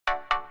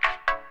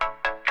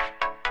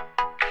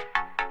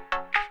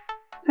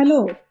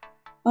Hello,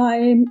 I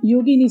am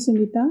Yogini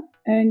Sumita,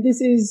 and this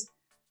is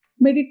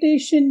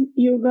Meditation,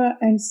 Yoga,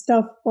 and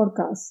Stuff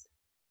podcast.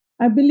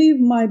 I believe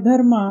my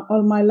dharma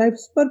or my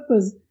life's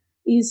purpose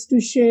is to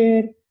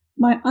share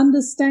my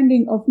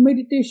understanding of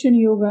meditation,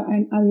 yoga,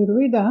 and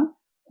Ayurveda,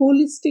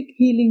 holistic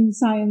healing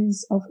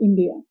science of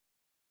India.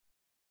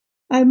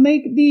 I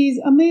make these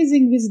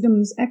amazing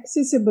wisdoms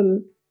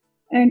accessible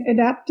and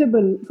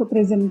adaptable for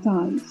present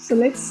times. So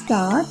let's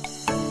start.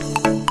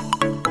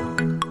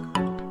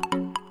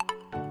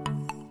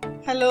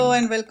 Hello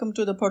and welcome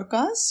to the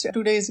podcast.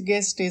 Today's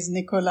guest is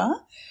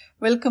Nicola.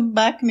 Welcome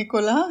back,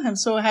 Nicola. I'm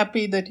so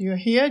happy that you're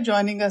here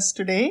joining us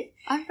today.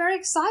 I'm very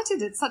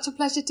excited. It's such a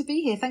pleasure to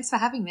be here. Thanks for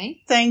having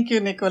me. Thank you,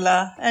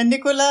 Nicola. And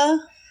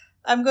Nicola,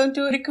 I'm going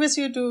to request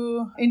you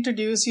to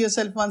introduce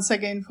yourself once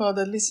again for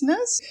the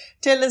listeners.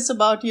 Tell us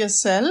about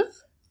yourself.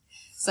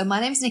 So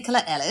my name is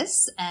Nicola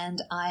Ellis,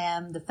 and I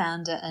am the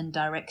founder and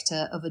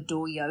director of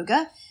Adore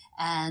Yoga.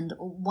 And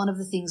one of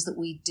the things that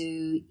we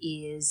do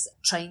is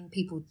train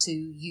people to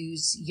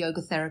use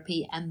yoga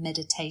therapy and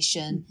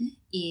meditation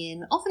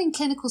often in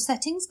clinical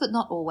settings, but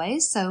not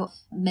always. So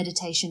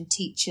meditation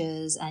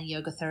teachers and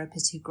yoga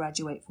therapists who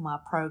graduate from our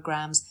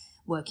programs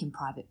work in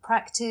private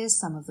practice.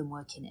 Some of them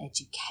work in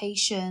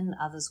education,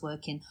 others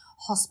work in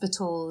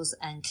hospitals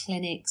and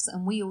clinics.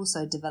 And we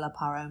also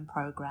develop our own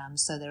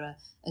programs. So there are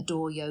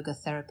Adore Yoga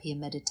therapy and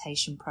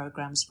meditation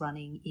programs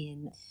running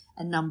in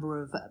a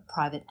number of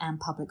private and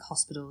public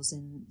hospitals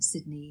in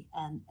Sydney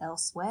and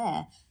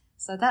elsewhere.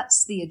 So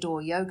that's the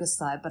Adore Yoga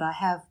side, but I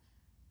have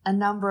a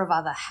number of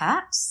other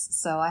hats.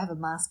 So I have a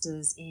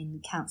master's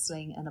in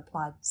counselling and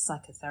applied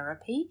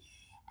psychotherapy,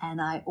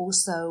 and I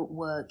also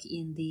work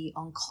in the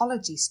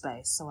oncology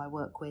space. So I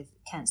work with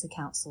Cancer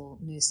Council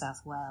New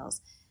South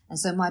Wales. And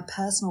so my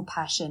personal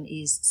passion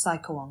is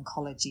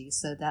psycho-oncology.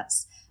 So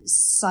that's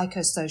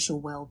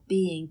psychosocial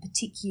well-being,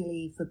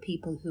 particularly for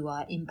people who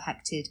are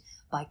impacted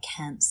by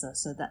cancer.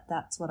 So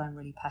that's what I'm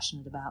really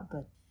passionate about.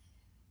 But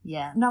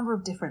yeah, a number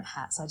of different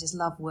hats. I just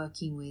love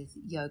working with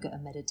yoga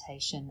and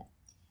meditation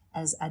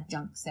as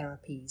adjunct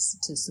therapies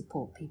to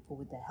support people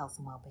with their health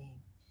and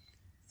well-being.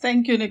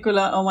 Thank you,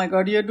 Nicola. Oh my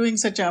God, you're doing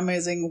such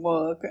amazing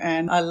work,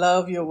 and I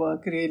love your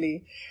work,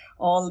 really.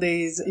 All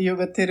these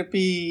yoga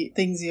therapy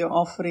things you're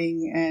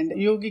offering, and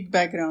yogic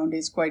background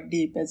is quite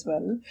deep as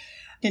well.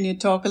 Can you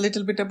talk a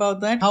little bit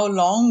about that? How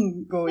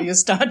long ago you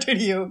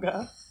started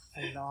yoga?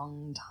 A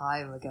long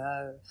time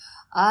ago.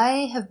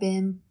 I have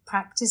been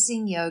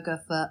practicing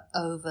yoga for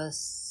over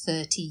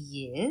 30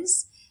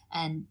 years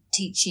and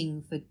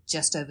teaching for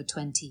just over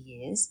 20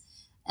 years.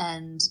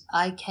 And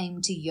I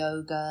came to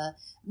yoga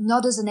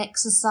not as an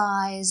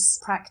exercise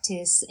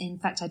practice. In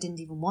fact, I didn't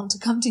even want to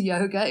come to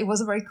yoga. It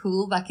wasn't very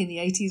cool back in the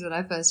 80s when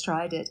I first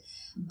tried it.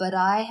 But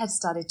I had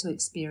started to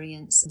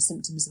experience some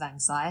symptoms of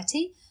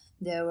anxiety.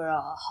 There were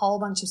a whole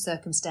bunch of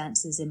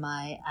circumstances in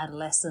my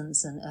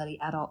adolescence and early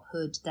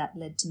adulthood that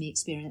led to me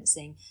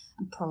experiencing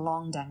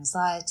prolonged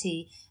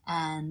anxiety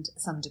and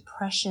some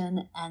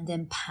depression and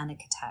then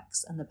panic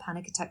attacks. And the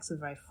panic attacks were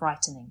very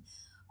frightening.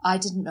 I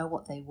didn't know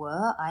what they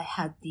were. I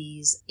had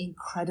these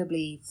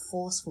incredibly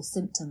forceful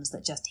symptoms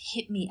that just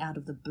hit me out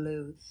of the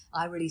blue.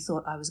 I really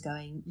thought I was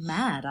going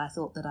mad. I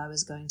thought that I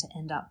was going to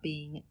end up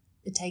being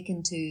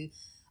taken to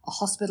a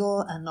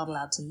hospital and not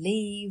allowed to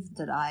leave,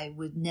 that I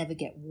would never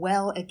get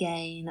well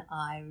again.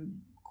 I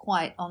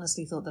quite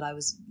honestly thought that I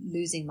was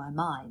losing my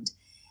mind.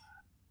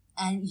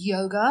 And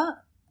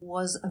yoga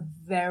was a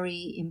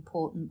very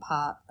important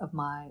part of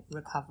my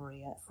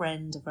recovery. A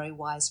friend, a very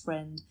wise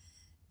friend,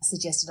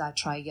 suggested I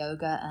try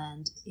yoga,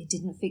 and it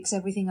didn't fix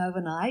everything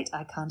overnight.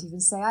 I can't even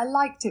say I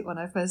liked it when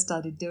I first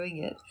started doing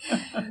it.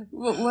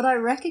 What I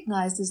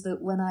recognized is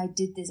that when I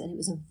did this, and it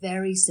was a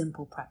very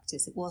simple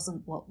practice, it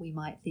wasn't what we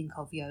might think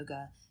of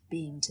yoga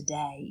being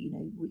today,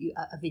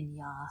 a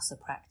vinyasa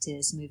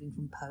practice, moving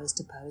from pose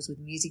to pose with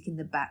music in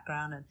the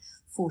background and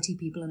 40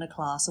 people in a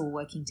class all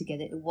working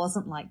together. It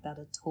wasn't like that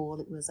at all.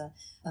 It was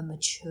a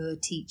mature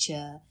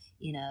teacher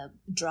in a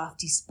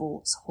drafty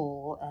sports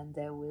hall, and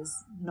there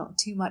was not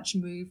too much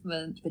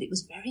movement, but it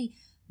was very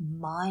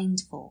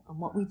mindful. And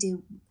what we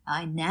do,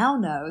 I now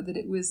know that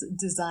it was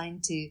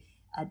designed to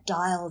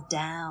dial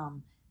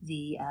down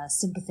the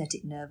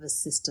sympathetic nervous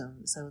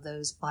system, so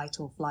those fight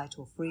or flight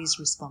or freeze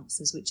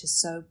responses, which are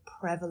so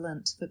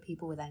prevalent for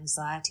people with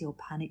anxiety or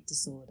panic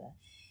disorder.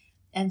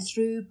 And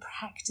through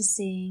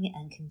practicing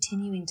and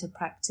continuing to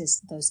practice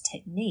those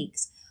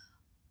techniques,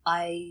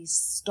 I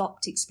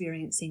stopped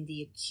experiencing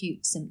the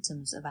acute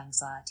symptoms of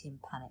anxiety and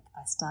panic.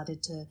 I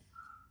started to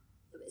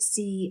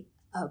see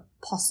a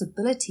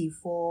possibility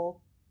for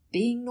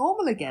being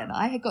normal again.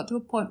 I had got to a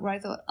point where I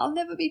thought, I'll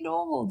never be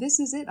normal. This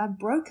is it. I'm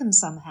broken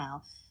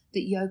somehow.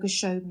 That yoga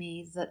showed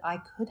me that I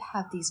could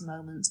have these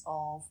moments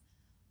of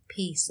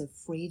peace, of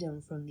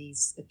freedom from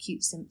these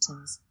acute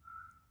symptoms.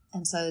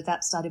 And so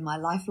that started my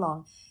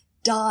lifelong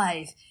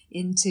dive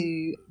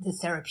into the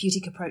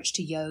therapeutic approach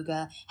to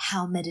yoga,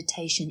 how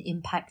meditation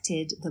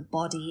impacted the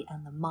body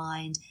and the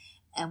mind,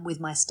 and with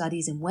my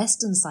studies in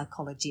Western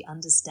psychology,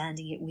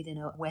 understanding it within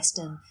a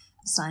Western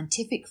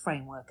scientific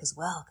framework as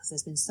well, because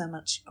there's been so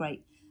much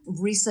great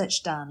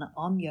research done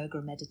on yoga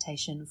and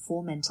meditation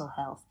for mental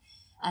health.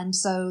 And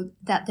so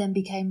that then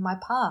became my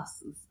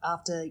path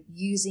after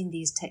using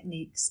these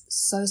techniques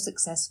so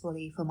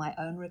successfully for my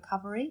own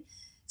recovery,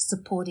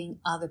 supporting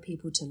other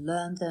people to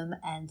learn them,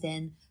 and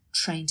then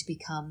train to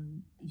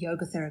become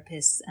yoga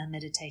therapists and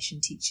meditation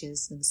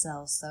teachers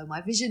themselves. So my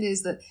vision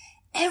is that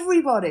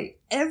everybody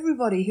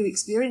who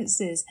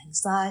experiences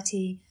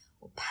anxiety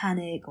or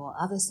panic or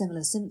other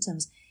similar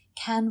symptoms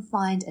can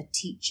find a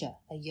teacher,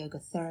 a yoga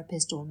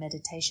therapist or a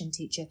meditation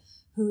teacher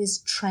who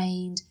is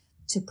trained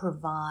to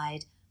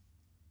provide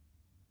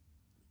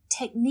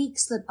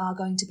techniques that are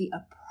going to be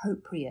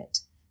appropriate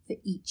for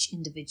each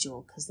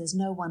individual, because there's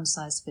no one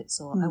size fits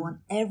all. I want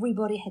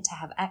everybody to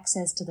have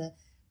access to the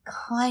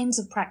kinds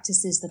of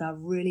practices that are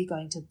really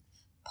going to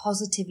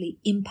positively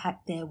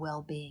impact their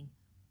well-being.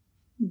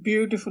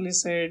 Beautifully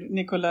said,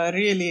 Nicola.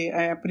 Really,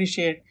 I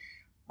appreciate.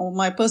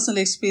 My personal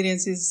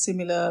experience is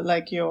similar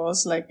like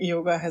yours. Like,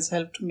 yoga has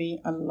helped me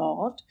a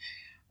lot.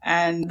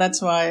 And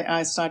that's why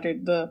I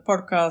started the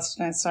podcast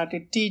and I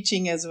started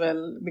teaching as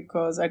well,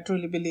 because I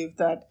truly believe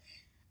that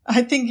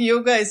I think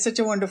yoga is such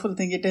a wonderful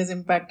thing. It has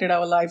impacted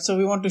our lives. So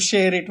we want to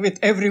share it with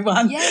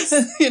everyone. Yes.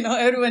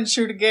 Everyone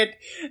should get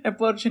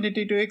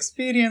opportunity to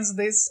experience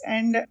this.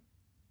 And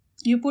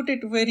you put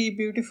it very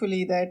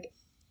beautifully that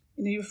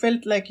you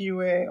felt like you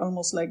were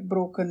almost like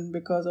broken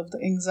because of the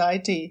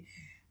anxiety.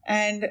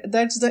 And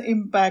that's the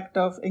impact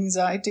of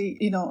anxiety.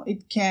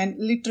 It can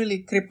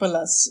literally cripple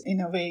us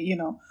in a way.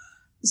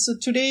 So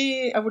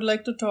today I would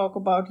like to talk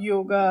about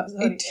yoga.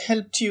 It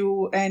helped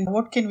you, and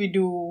what can we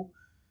do?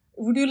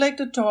 Would you like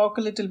to talk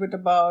a little bit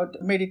about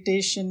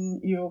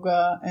meditation,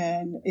 yoga,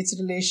 and its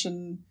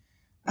relation?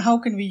 How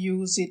can we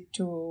use it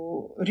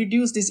to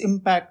reduce this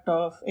impact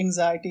of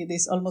anxiety,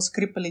 this almost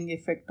crippling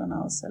effect on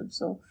ourselves?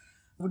 So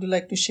would you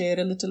like to share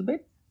a little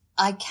bit?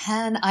 I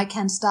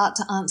can start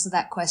to answer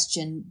that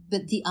question,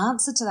 but the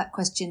answer to that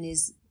question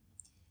is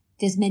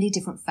there's many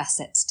different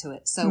facets to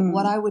it. So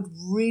what I would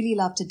really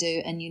love to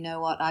do, and you know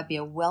what, I'd be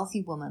a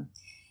wealthy woman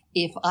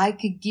if I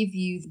could give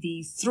you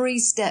the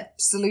 3-step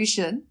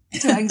solution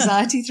to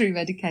anxiety through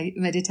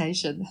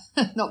meditation.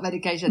 Not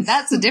medication.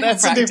 That's a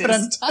different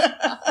practice.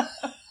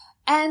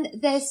 And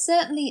there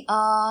certainly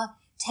are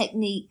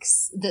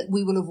techniques that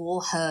we will have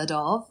all heard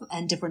of,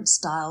 and different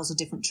styles or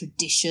different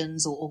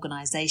traditions or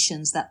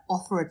organizations that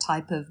offer a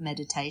type of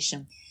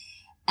meditation.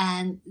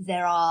 And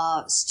there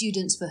are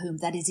students for whom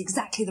that is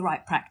exactly the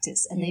right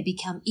practice, and they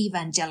become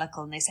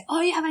evangelical and they say,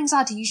 oh, you have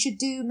anxiety, you should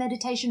do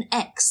meditation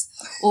X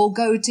or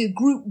go to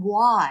group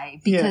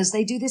Y because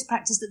they do this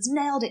practice that's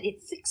nailed it.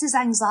 It fixes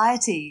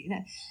anxiety.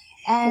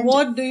 And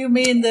what do you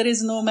mean there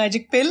is no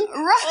magic pill?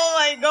 Right. Oh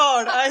my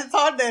God, I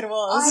thought there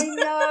was. I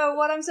know.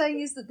 What I'm saying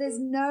is that there's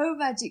no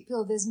magic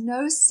pill. There's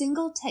no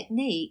single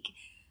technique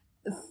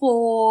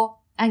for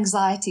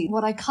anxiety.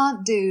 What I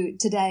can't do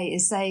today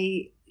is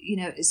say,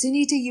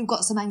 Sunita, you've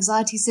got some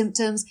anxiety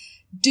symptoms,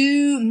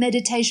 do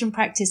meditation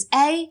practice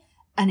A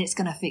and it's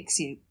going to fix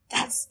you.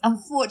 That's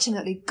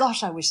unfortunately,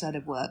 gosh, I wish that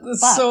had worked.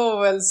 So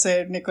well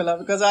said, Nicola,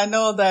 because I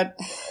know that,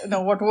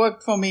 what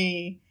worked for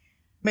me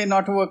may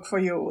not work for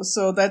you.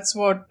 So that's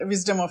what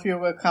wisdom of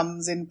yoga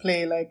comes in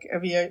play. Like,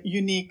 we are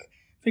unique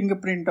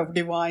fingerprint of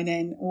divine,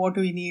 and what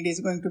we need is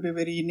going to be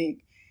very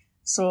unique.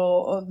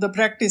 So the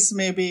practice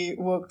maybe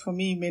worked for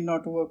me, may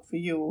not work for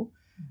you.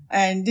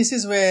 And this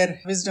is where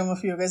wisdom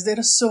of yoga is. There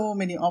are so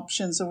many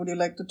options. So would you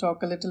like to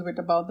talk a little bit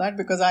about that?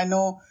 Because I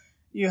know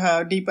you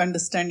have deep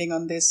understanding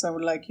on this. I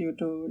would like you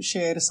to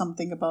share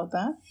something about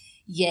that.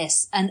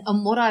 Yes. And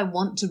what I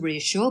want to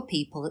reassure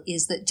people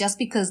is that just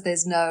because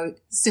there's no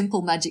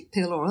simple magic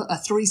pill or a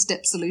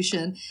 3-step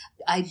solution,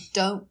 I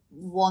don't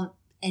want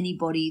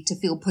anybody to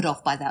feel put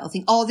off by that or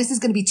think, oh, this is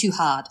going to be too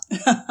hard.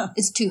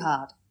 It's too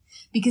hard.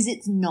 Because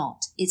it's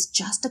not. It's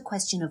just a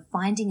question of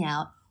finding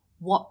out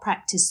what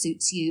practice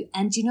suits you.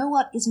 And you know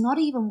what? It's not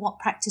even what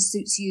practice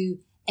suits you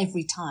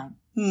every time.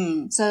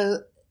 So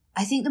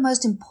I think the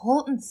most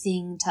important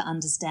thing to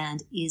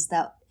understand is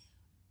that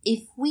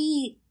if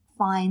we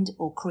find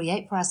or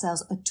create for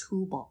ourselves a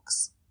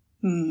toolbox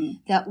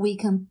that we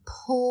can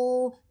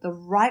pull the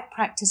right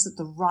practice at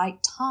the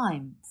right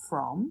time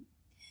from,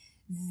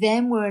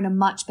 then we're in a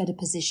much better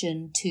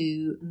position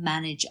to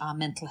manage our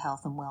mental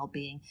health and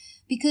well-being.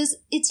 Because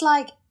it's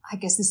like, I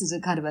guess this is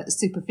a kind of a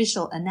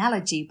superficial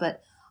analogy,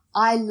 but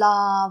I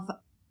love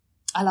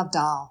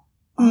dal.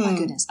 Oh my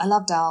goodness. I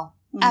love dal.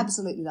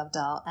 Absolutely love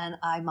dal. And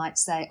I might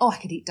say, oh, I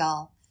could eat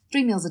dal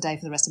 3 meals a day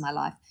for the rest of my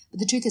life.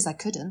 But the truth is I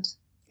couldn't.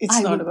 It's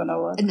not going to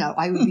work. No,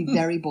 I would be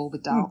very bored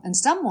with dal. And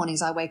some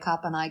mornings I wake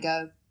up and I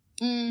go,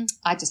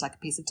 I'd just like a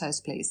piece of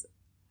toast, please.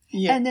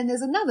 Yeah. And then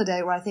there's another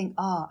day where I think,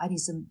 I need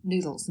some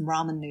noodles, some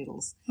ramen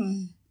noodles.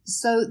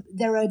 So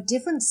there are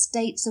different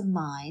states of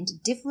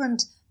mind,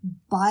 different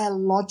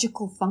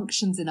biological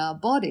functions in our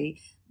body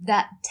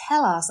that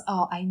tell us,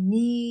 I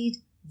need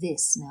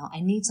this now. I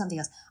need something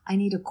else. I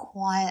need a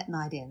quiet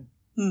night in.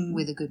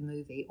 with a good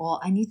movie, or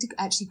I need to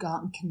actually go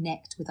out and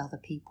connect with other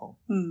people.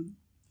 Mm.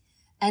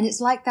 And it's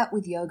like that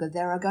with yoga.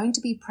 There are going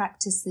to be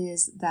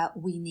practices that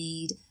we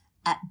need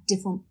at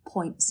different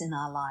points in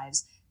our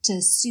lives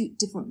to suit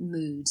different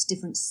moods,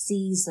 different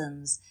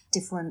seasons,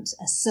 different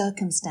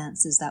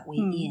circumstances that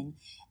we're in.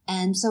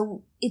 And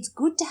so it's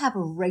good to have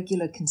a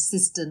regular,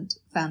 consistent,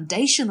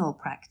 foundational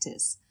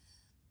practice,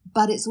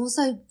 but it's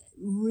also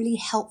really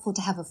helpful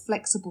to have a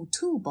flexible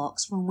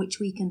toolbox from which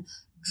we can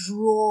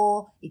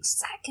draw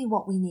exactly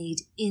what we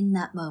need in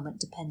that moment,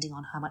 depending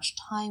on how much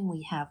time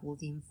we have, or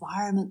the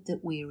environment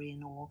that we're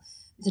in, or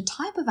the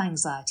type of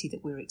anxiety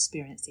that we're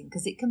experiencing,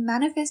 because it can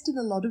manifest in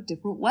a lot of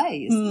different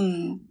ways.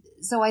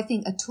 So I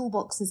think a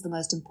toolbox is the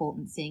most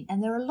important thing.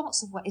 And there are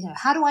lots of ways,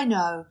 how do I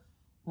know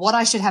what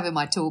I should have in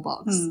my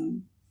toolbox?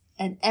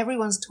 And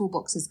everyone's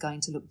toolbox is going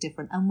to look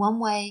different. And one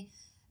way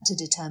to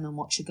determine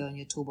what should go in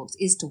your toolbox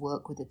is to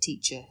work with a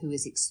teacher who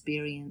is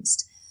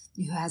experienced,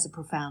 who has a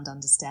profound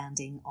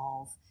understanding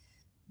of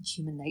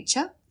human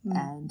nature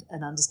and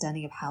an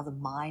understanding of how the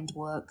mind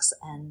works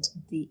and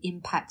the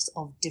impacts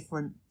of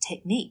different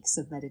techniques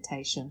of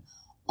meditation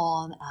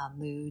on our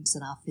moods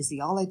and our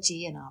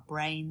physiology and our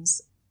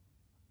brains,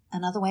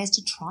 and other ways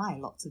to try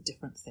lots of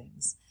different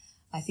things.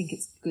 I think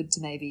it's good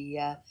to maybe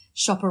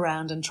shop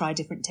around and try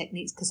different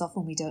techniques, because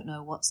often we don't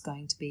know what's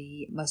going to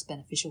be most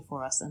beneficial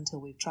for us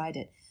until we've tried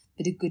it.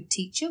 But a good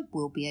teacher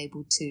will be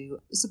able to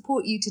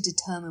support you to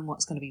determine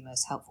what's going to be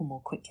most helpful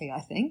more quickly,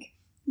 I think.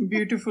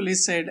 Beautifully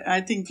said.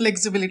 I think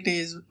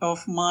flexibility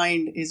of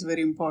mind is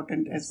very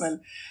important as well.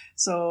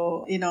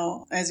 So,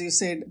 as you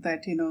said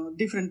that,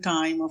 different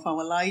time of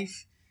our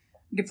life,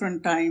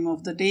 different time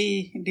of the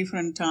day,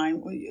 different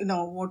time,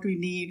 what we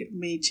need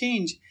may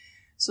change.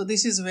 So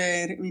this is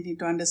where we need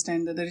to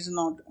understand that there is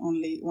not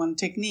only one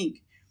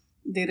technique.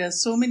 There are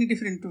so many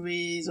different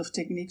ways of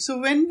technique. So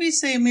when we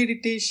say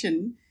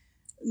meditation,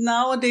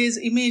 nowadays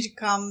image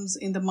comes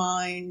in the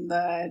mind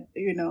that,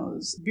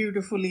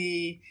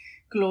 beautifully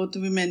clothed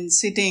women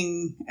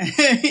sitting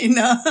in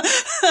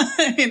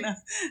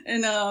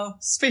a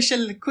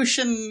special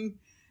cushion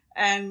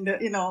and,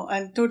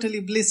 and totally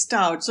blissed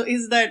out. So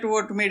is that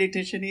what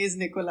meditation is,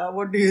 Nicola?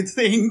 What do you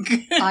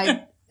think?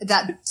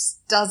 That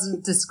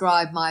doesn't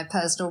describe my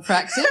personal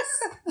practice.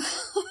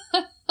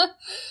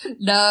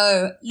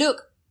 No.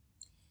 Look,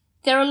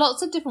 there are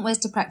lots of different ways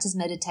to practice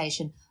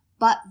meditation,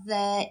 but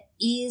there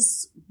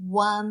is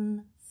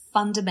one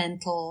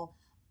fundamental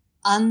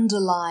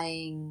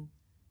underlying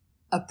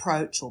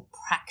approach or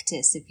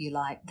practice, if you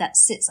like, that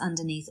sits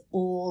underneath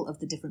all of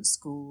the different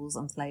schools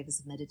and flavors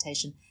of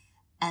meditation,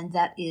 and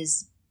that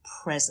is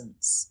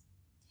presence.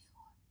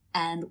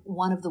 And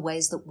one of the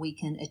ways that we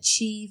can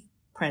achieve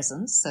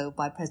presence, so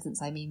by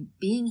presence I mean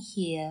being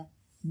here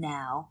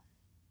now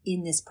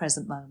in this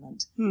present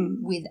moment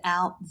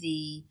without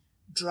the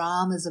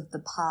dramas of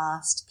the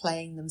past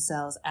playing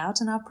themselves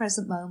out in our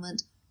present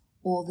moment,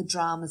 or the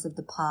dramas of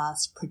the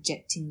past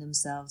projecting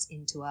themselves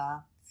into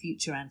our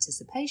future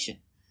anticipation.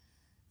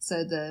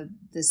 So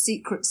the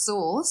secret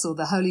sauce or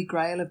the holy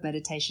grail of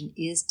meditation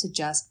is to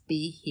just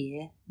be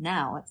here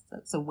now.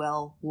 That's a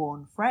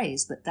well-worn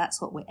phrase, but that's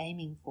what we're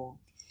aiming for.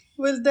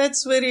 Well,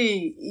 that's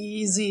very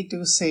easy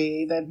to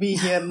say, that be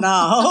here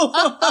now.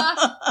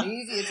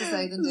 Easier to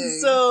say than do.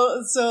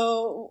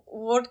 So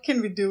what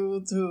can we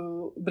do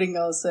to bring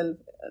ourselves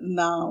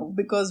now?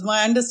 Because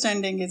my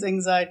understanding is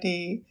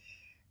anxiety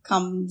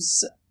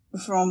comes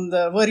from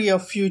the worry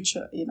of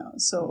future,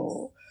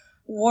 So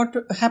what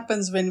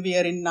happens when we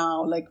are in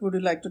now? Would you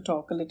like to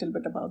talk a little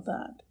bit about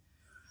that?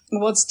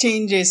 What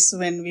changes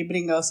when we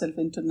bring ourselves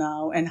into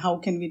now, and how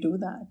can we do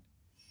that?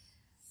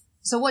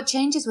 So what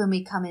changes when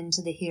we come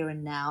into the here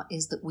and now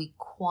is that we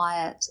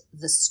quiet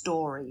the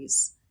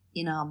stories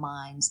in our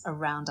minds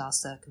around our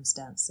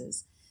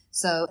circumstances.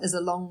 So as a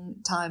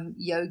long-time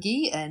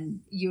yogi,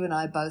 and you and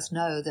I both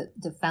know that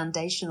the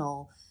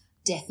foundational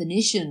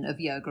definition of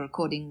yoga,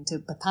 according to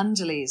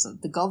Patanjali,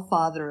 the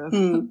godfather of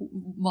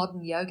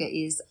modern yoga,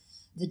 is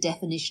the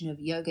definition of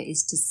yoga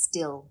is to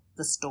still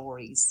the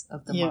stories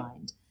of the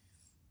mind.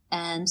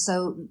 And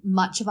so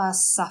much of our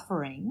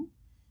suffering,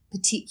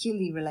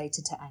 particularly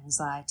related to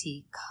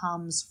anxiety,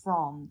 comes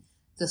from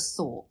the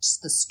thoughts,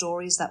 the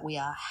stories that we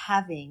are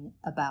having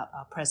about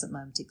our present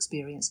moment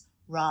experience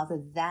rather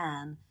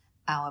than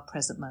our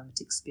present moment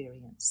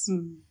experience.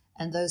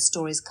 And those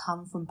stories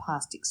come from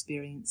past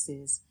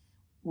experiences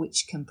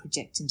which can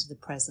project into the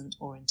present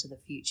or into the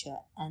future.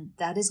 And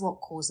that is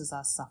what causes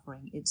our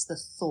suffering. It's the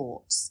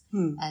thoughts.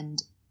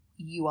 And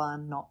you are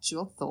not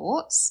your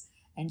thoughts,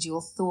 and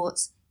your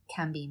thoughts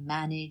can be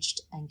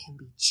managed and can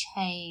be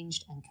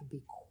changed and can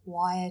be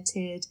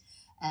quieted.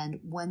 And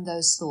when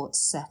those thoughts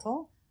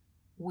settle,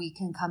 we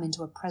can come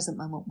into a present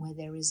moment where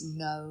there is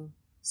no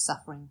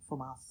suffering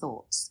from our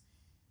thoughts.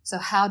 So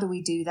how do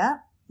we do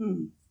that?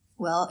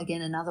 Well,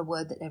 again, another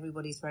word that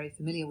everybody's very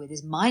familiar with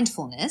is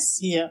mindfulness.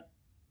 Yeah.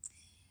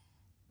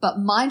 But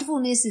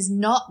mindfulness is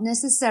not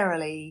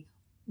necessarily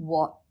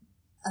what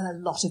a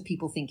lot of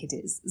people think it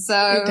is. So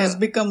it has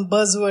become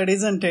buzzword,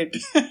 isn't it?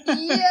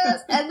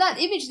 Yes, and that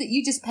image that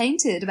you just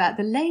painted about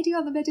the lady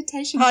on the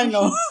meditation I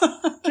know.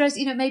 dressed,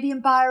 maybe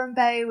in Byron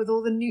Bay with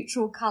all the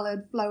neutral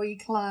coloured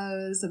flowy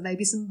clothes and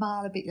maybe some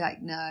mala, but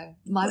like, no,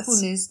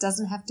 mindfulness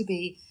doesn't have to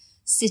be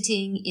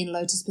sitting in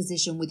lotus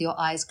position with your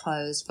eyes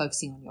closed,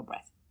 focusing on your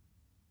breath.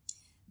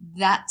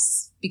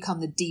 That's become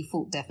the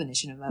default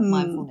definition of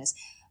mindfulness.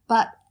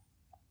 But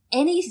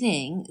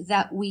anything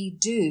that we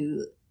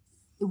do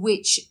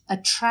which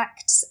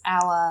attracts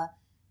our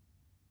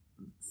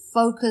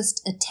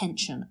focused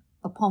attention,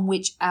 upon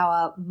which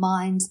our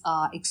minds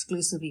are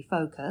exclusively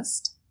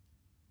focused,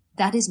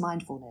 that is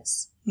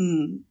mindfulness.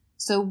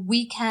 So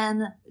we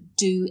can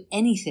do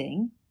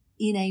anything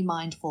in a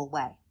mindful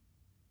way.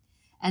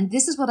 And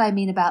this is what I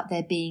mean about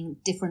there being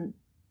different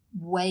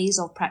ways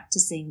of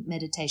practicing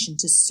meditation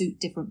to suit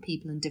different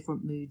people and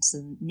different moods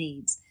and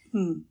needs,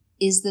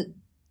 is that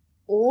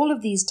all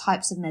of these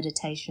types of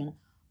meditation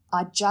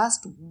are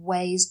just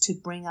ways to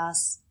bring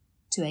us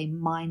to a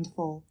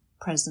mindful,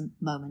 present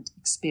moment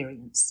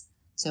experience.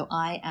 So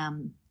I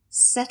am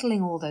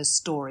settling all those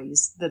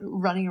stories that are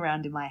running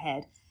around in my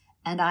head,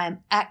 and I am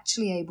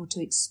actually able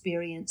to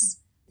experience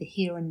the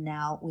here and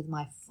now with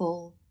my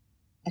full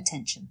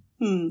attention.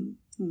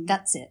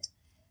 That's it.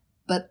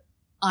 But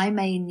I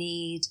may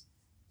need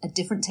a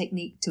different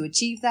technique to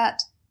achieve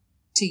that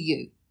to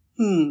you,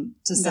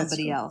 to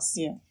somebody else.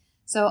 Yeah.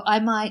 So I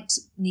might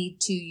need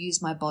to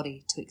use my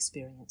body to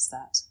experience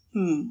that.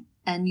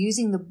 And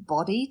using the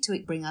body to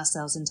bring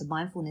ourselves into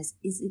mindfulness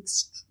is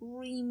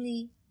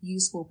extremely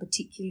useful,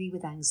 particularly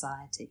with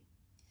anxiety.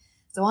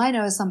 So I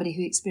know as somebody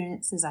who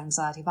experiences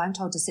anxiety, if I'm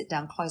told to sit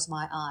down, close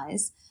my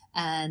eyes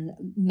and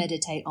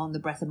meditate on the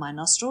breath of my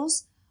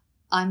nostrils,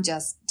 I'm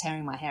just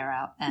tearing my hair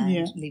out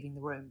and leaving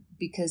the room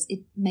because it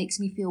makes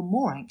me feel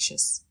more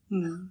anxious.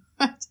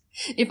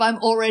 If I'm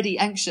already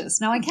anxious.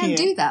 Now, I can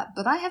do that,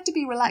 but I have to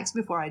be relaxed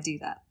before I do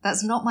that.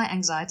 That's not my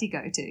anxiety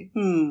go-to.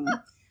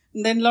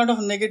 Then a lot of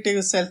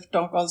negative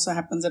self-talk also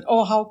happens that,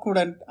 how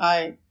couldn't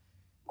I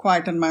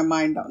quieten my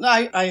mind down?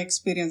 I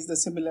experienced the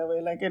similar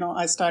way. Like,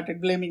 I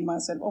started blaming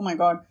myself. Oh my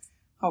God,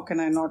 how can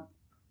I not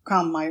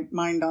calm my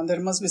mind down? There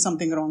must be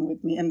something wrong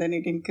with me. And then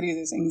it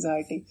increases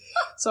anxiety.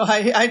 So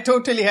I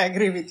totally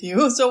agree with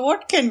you. So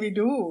what can we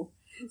do?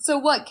 So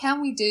what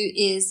can we do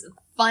is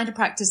find a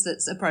practice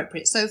that's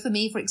appropriate. So for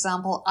me, for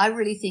example, I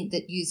really think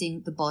that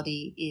using the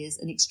body is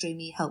an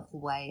extremely helpful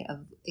way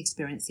of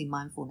experiencing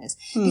mindfulness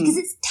because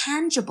it's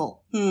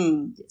tangible.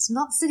 It's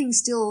not sitting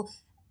still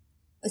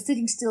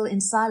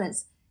in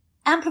silence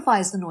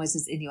amplifies the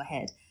noises in your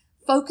head.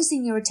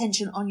 Focusing your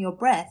attention on your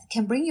breath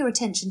can bring your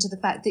attention to the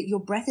fact that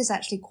your breath is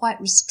actually quite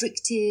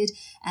restricted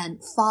and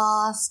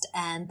fast,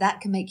 and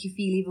that can make you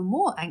feel even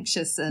more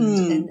anxious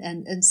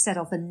and set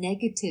off a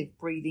negative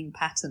breathing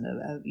pattern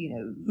of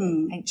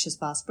anxious,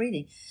 fast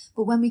breathing.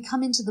 But when we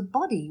come into the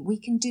body, we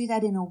can do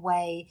that in a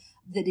way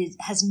that it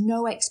has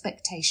no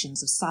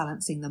expectations of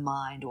silencing the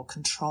mind or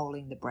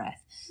controlling the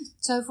breath.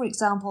 So, for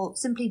example,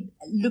 simply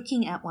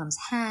looking at one's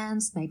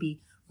hands, maybe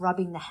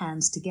rubbing the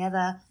hands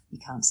together. You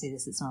can't see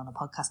this, it's not on a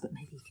podcast, but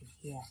maybe you can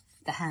hear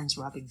the hands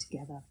rubbing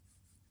together.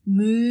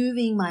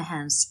 Moving my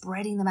hands,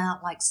 spreading them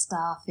out like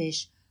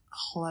starfish,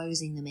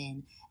 closing them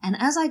in. And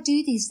as I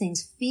do these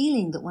things,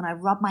 feeling that when I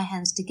rub my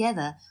hands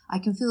together, I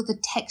can feel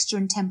the texture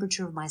and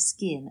temperature of my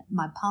skin.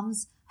 My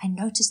palms, I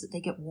notice that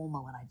they get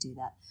warmer when I do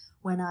that.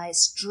 When I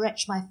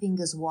stretch my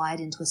fingers wide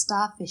into a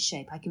starfish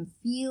shape, I can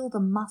feel the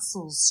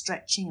muscles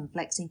stretching and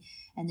flexing.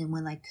 And then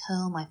when I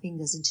curl my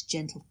fingers into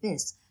gentle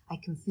fists, I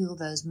can feel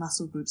those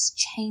muscle groups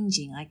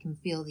changing. I can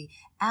feel the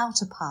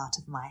outer part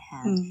of my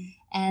hand.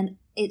 And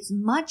it's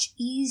much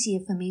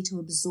easier for me to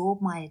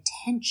absorb my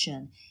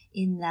attention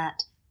in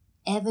that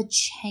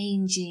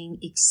ever-changing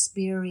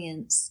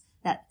experience,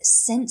 that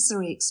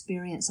sensory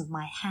experience of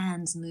my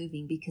hands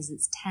moving, because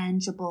it's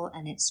tangible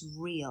and it's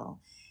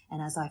real.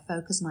 And as I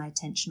focus my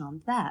attention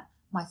on that,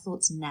 my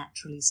thoughts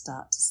naturally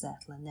start to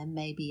settle. And then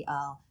maybe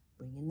I'll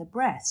bring in the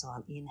breath. So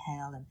I'll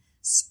inhale and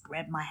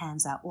spread my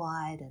hands out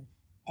wide and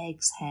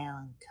exhale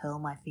and curl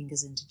my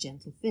fingers into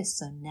gentle fists.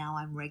 So now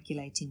I'm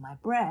regulating my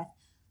breath,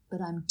 but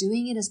I'm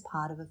doing it as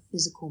part of a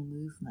physical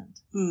movement.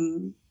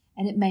 And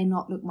it may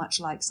not look much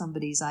like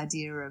somebody's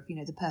idea of,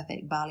 the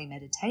perfect Bali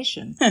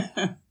meditation,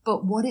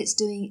 but what it's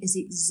doing is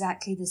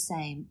exactly the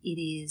same. It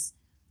is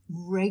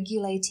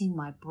regulating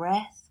my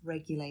breath,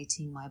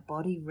 regulating my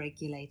body,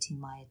 regulating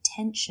my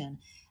attention,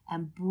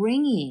 and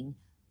bringing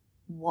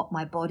what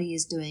my body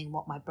is doing,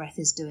 what my breath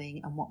is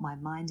doing, and what my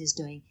mind is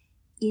doing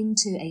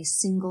into a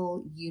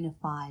single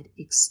unified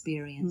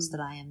experience that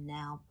I am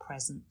now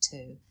present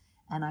to.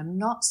 And I'm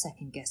not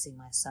second guessing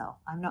myself.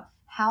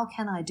 How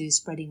can I do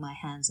spreading my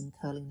hands and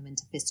curling them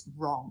into fists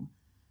wrong?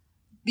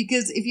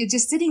 Because if you're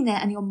just sitting there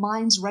and your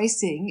mind's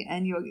racing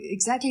and you're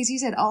exactly as you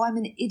said, I'm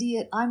an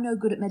idiot, I'm no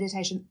good at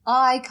meditation,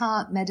 I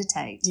can't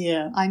meditate.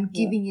 I'm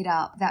giving it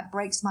up. That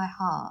breaks my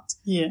heart.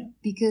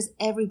 Because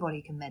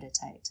everybody can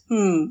meditate.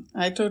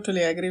 I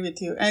totally agree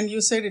with you. And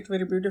you said it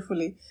very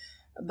beautifully,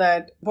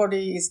 that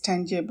body is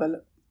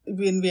tangible.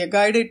 when we are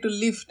guided to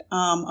lift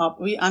arm up,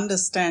 we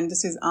understand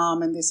this is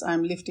arm and this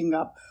I'm lifting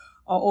up,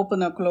 or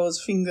open or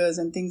close fingers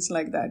and things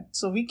like that.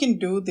 So we can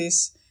do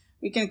this,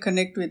 we can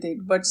connect with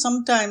it. But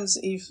sometimes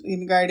if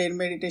in guided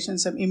meditation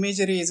some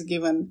imagery is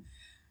given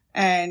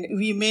and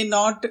we may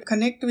not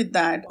connect with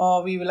that,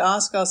 or we will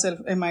ask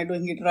ourselves, am I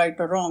doing it right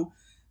or wrong?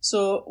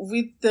 So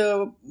with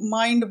the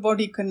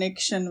mind-body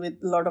connection,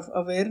 with a lot of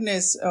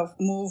awareness of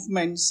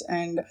movements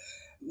and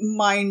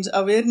mind's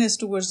awareness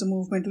towards the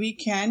movement, we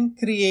can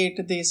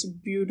create this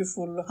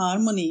beautiful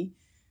harmony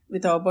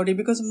with our body.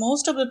 Because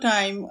most of the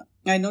time,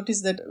 I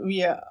notice that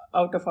we are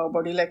out of our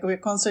body, like we're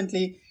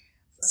constantly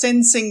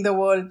sensing the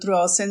world through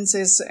our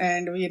senses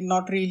and we're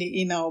not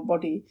really in our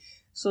body.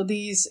 So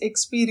this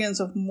experience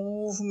of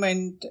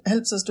movement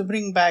helps us to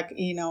bring back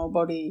in our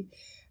body.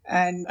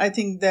 And I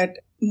think that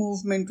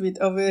movement with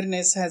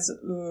awareness has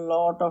a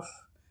lot of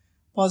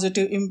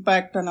positive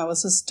impact on our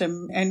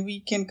system, and we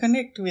can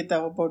connect with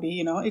our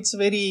body. It's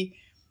very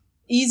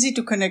easy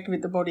to connect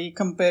with the body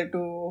compared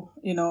to,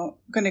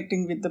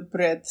 connecting with the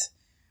breath.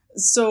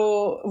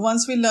 So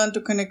once we learn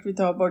to connect with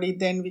our body,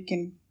 then we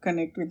can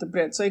connect with the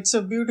breath. So it's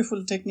a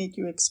beautiful technique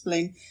you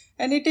explained.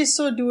 And it is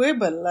so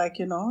doable, like,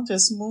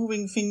 just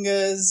moving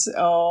fingers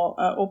or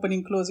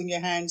opening, closing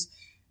your hands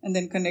and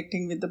then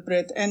connecting with the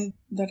breath. And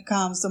that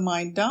calms the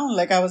mind down.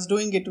 Like I was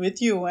doing it with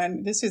you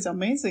and this is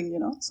amazing,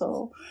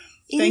 So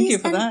thank you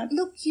for that.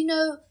 Look,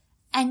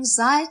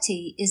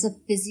 anxiety is a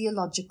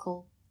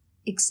physiological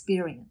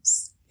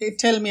experience.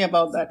 Tell me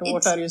about that.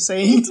 What are you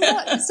saying?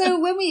 So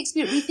when we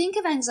think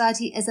of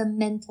anxiety as a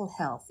mental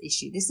health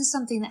issue. This is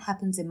something that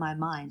happens in my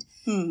mind.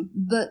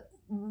 But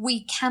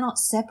we cannot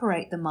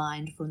separate the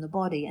mind from the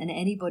body. And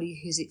anybody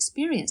who's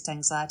experienced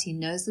anxiety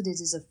knows that it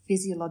is a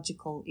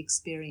physiological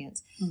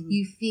experience.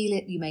 You feel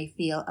it. You may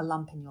feel a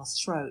lump in your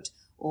throat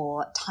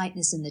or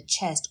tightness in the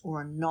chest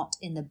or a knot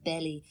in the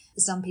belly.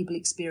 Some people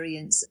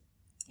experience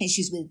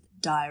issues with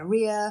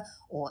diarrhea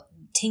or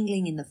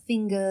tingling in the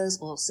fingers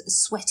or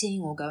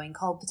sweating or going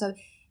cold. So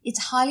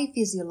it's highly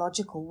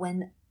physiological.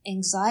 When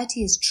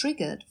anxiety is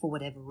triggered for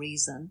whatever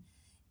reason,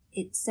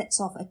 it sets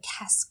off a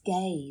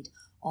cascade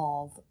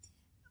of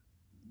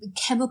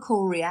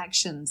chemical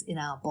reactions in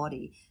our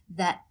body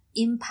that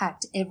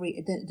impact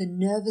the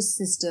nervous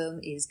system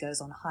goes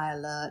on high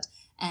alert,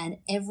 and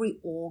every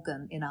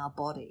organ in our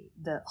body,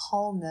 the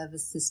whole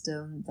nervous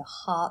system, the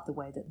heart, the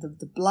way that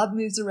the blood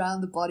moves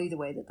around the body, the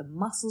way that the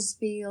muscles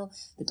feel,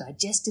 the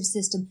digestive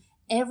system,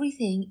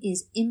 everything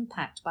is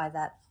impacted by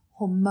that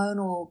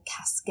hormonal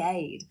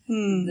cascade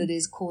that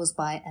is caused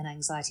by an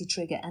anxiety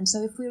trigger. And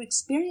so if we're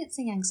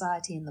experiencing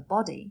anxiety in the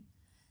body,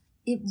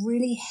 it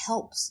really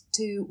helps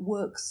to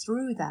work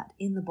through that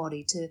in the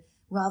body,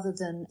 rather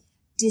than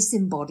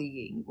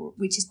disembodying,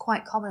 which is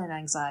quite common in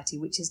anxiety,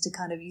 which is to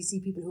kind of, you see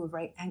people who are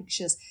very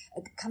anxious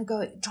kind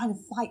of trying to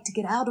fight to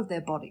get out of their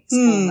bodies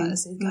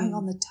almost. It's going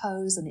on the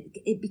toes, and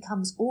it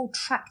becomes all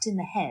trapped in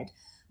the head.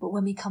 But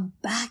when we come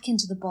back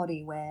into the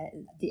body where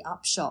the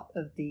upshot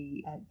of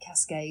the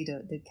cascade,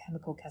 or the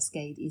chemical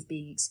cascade, is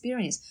being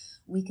experienced,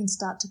 we can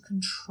start to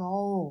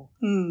control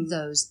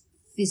those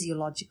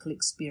physiological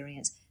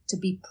experience, to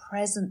be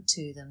present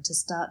to them, to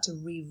start to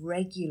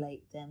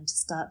re-regulate them, to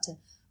start to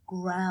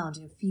ground.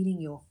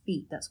 Feeling your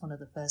feet. That's one of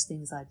the first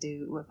things I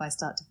do if I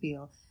start to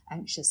feel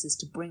anxious, is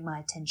to bring my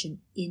attention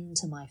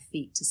into my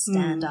feet, to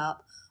stand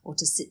up or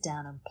to sit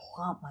down and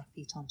plant my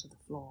feet onto the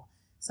floor.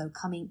 So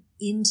coming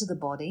into the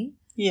body,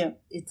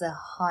 it's a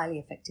highly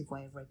effective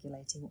way of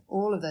regulating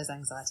all of those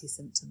anxiety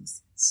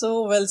symptoms.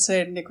 So well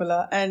said,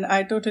 Nicola. And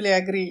I totally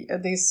agree.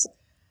 This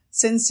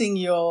sensing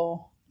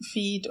your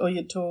feet or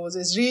your toes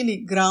is really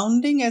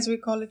grounding, as we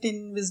call it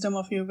in Wisdom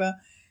of Yoga.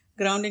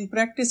 Grounding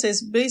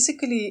practices,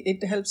 basically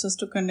it helps us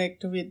to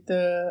connect with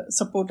the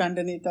support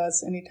underneath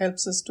us, and it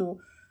helps us to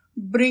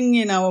bring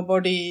in our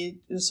body,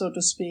 so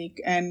to speak,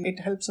 and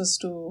it helps us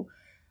to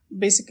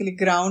basically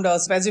ground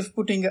us, as if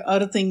putting an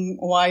earthing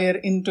wire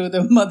into the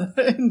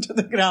into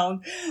the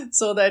ground,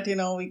 so that,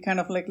 we kind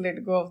of like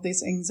let go of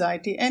this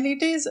anxiety. And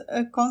it is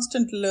a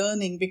constant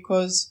learning,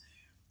 because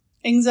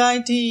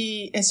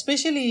anxiety,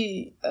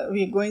 especially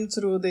we're going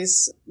through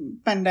this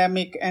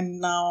pandemic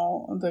and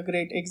now the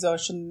great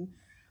exhaustion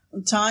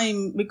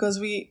time,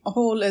 because we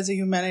whole as a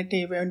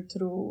humanity went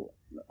through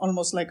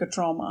almost like a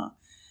trauma.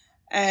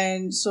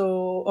 And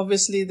so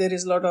obviously there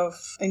is a lot of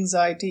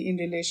anxiety in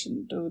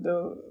relation to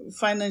the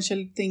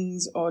financial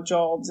things or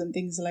jobs and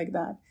things like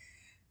that.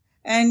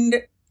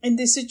 And in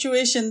this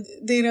situation,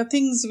 there are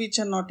things which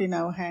are not in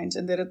our hands,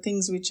 and there are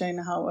things which are in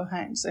our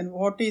hands. And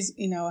what is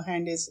in our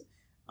hand is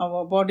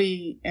our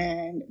body,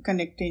 and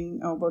connecting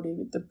our body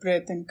with the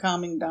breath and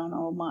calming down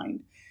our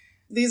mind.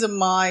 These are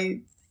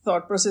my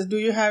thought process. Do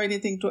you have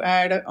anything to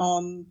add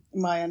on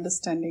my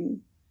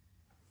understanding?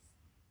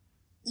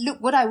 Look,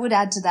 what I would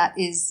add to that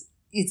is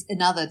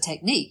another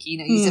technique.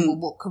 You said, well,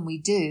 what can we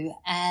do?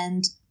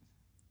 And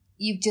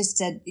you've just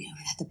said, we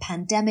had the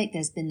pandemic,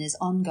 there's been this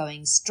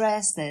ongoing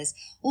stress, there's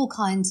all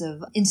kinds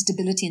of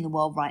instability in the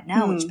world right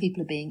now, which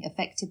people are being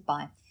affected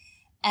by.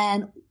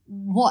 And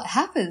what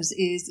happens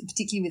is,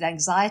 particularly with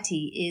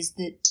anxiety, is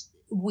that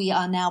we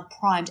are now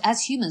primed.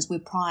 As humans, we're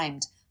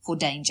primed for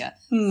danger,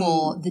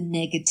 for the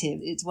negative.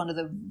 It's one of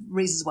the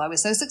reasons why we're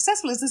so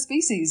successful as a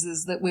species,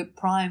 is that we're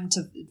primed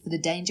for the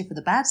danger, for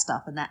the bad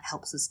stuff, and that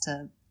helps us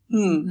to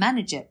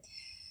manage it.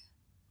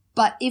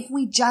 But if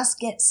we just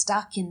get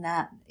stuck in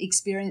that,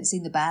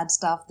 experiencing the bad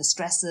stuff, the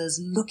stresses,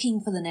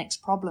 looking for the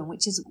next problem,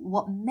 which is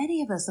what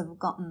many of us have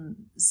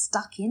gotten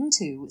stuck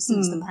into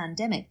since the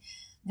pandemic,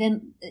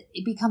 then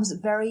it becomes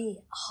very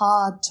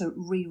hard to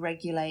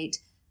re-regulate,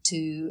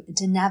 to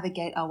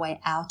navigate our way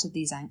out of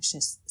these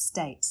anxious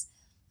states.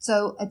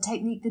 So a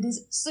technique that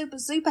is super,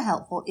 super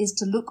helpful is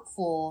to look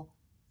for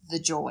the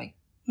joy.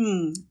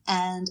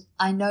 And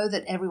I know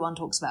that everyone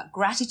talks about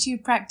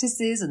gratitude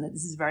practices and that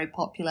this is very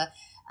popular.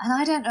 And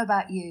I don't know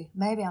about you,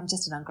 maybe I'm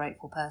just an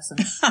ungrateful person.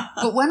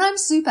 But when I'm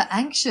super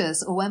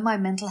anxious or when my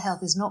mental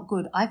health is not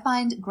good, I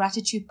find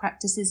gratitude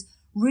practices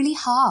really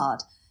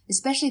hard,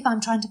 especially if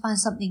I'm trying to find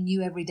something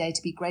new every day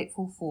to be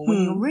grateful for.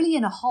 When you're really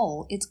in a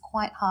hole, it's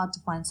quite hard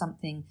to find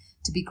something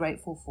to be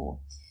grateful for.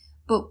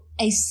 But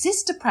a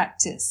sister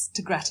practice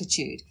to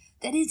gratitude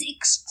that is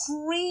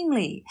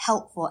extremely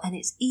helpful and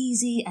it's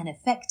easy and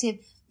effective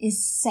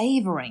is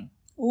savoring.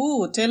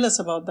 Oh, tell us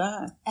about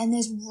that. And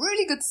there's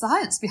really good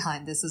science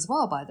behind this as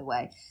well, by the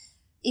way.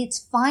 It's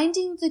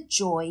finding the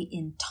joy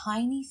in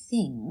tiny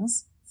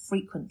things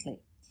frequently.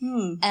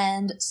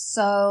 And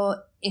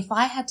so if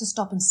I had to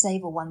stop and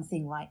savor one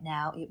thing right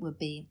now, it would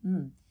be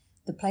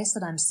the place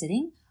that I'm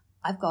sitting.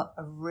 I've got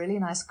a really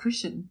nice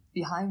cushion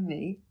behind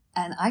me,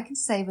 and I can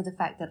savor the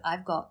fact that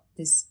I've got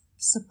this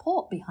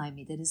support behind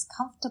me that is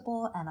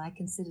comfortable and I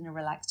can sit in a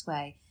relaxed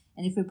way.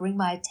 And if we bring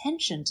my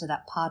attention to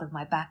that part of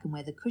my back and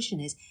where the cushion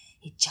is,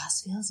 it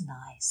just feels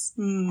nice.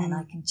 And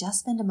I can just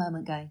spend a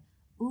moment going,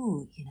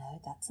 ooh,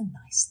 that's a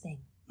nice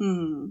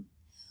thing.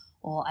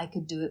 Or I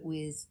could do it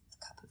with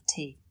a cup of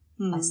tea.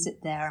 I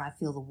sit there and I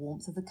feel the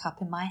warmth of the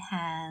cup in my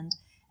hand,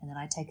 and then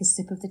I take a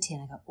sip of the tea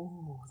and I go,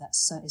 oh,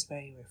 it's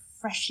very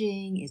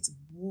refreshing. It's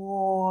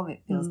warm.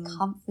 It feels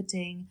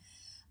comforting.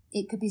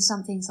 It could be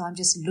something, so I'm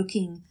just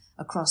looking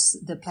across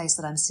the place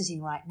that I'm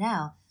sitting right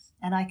now,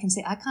 and I can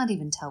see, I can't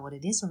even tell what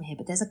it is from here,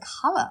 but there's a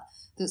color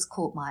that's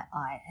caught my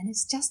eye, and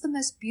it's just the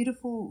most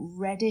beautiful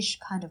reddish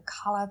kind of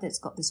color that's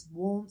got this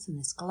warmth and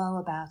this glow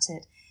about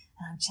it.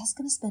 And I'm just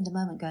going to spend a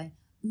moment going,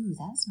 ooh,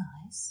 that's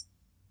nice.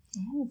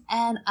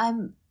 And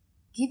I'm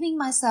giving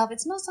myself,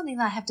 it's not something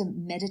that I have to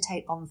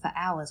meditate on for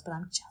hours, but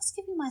I'm just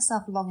giving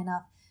myself long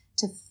enough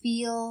to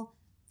feel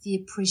the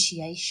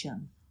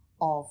appreciation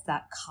of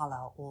that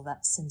color or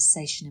that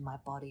sensation in my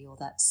body or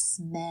that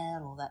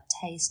smell or that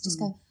taste. Just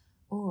go,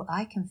 oh,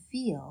 I can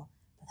feel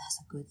that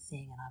that's a good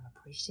thing and I'm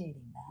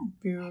appreciating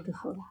that.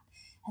 Beautiful.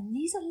 And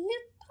these are little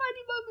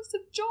tiny moments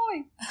of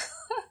joy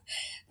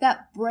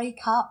that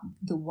break up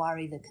the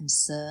worry, the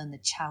concern, the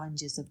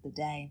challenges of the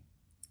day.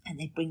 And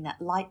they bring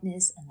that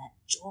lightness and that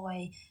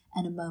joy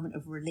and a moment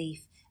of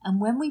relief. And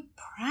when we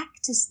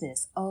practice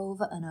this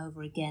over and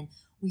over again,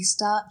 we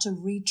start to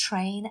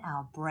retrain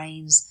our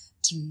brains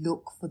to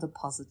look for the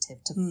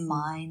positive, to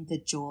find the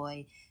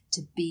joy,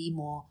 to be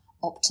more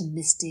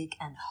optimistic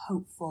and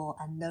hopeful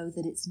and know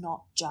that it's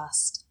not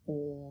just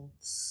all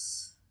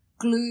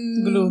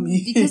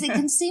gloomy. Because it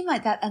can seem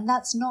like that, and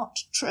that's not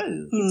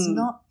true. It's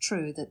not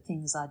true that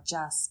things are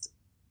just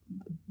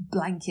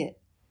blanket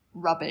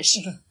rubbish.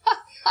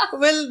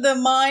 Well, the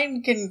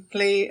mind can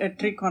play a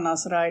trick on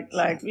us, right?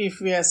 Like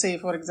if we are, say,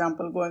 for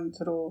example, going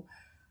through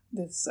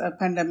this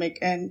pandemic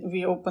and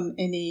we open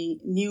any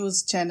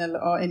news channel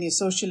or any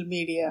social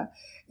media,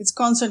 it's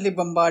constantly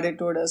bombarded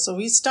toward us. So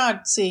we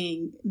start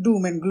seeing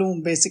doom and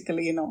gloom,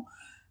 basically,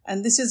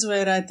 And this is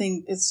where I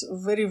think it's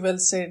very well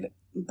said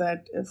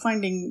that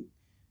finding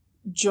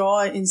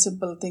joy in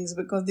simple things,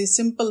 because these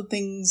simple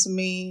things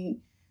may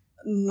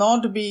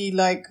not be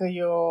like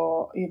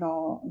your,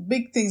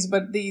 big things,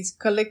 but these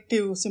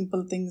collective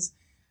simple things.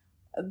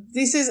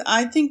 This is,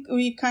 I think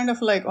we kind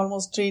of like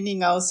almost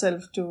training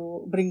ourselves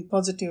to bring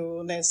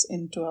positiveness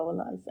into our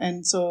life.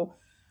 And so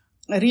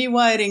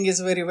rewiring is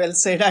very well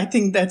said. I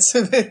think that's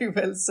very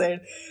well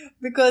said,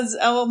 because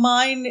our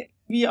mind,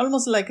 we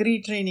almost like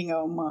retraining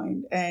our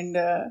mind. And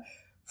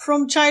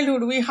from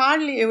childhood, we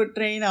hardly ever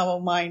train our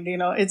mind.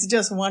 It's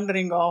just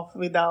wandering off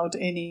without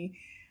any,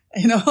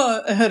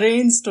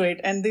 reins to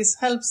it. And this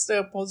helps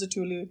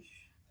positively,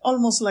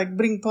 almost like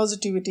bring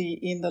positivity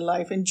in the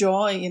life and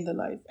joy in the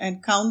life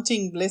and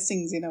counting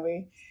blessings in a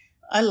way.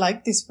 I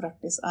like this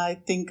practice. I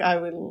think I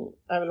will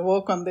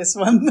work on this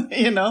one,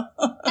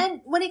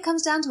 And when it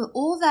comes down to it,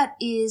 all that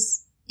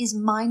is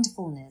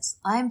mindfulness.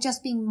 I am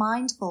just being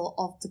mindful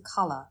of the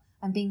color.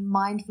 I'm being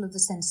mindful of the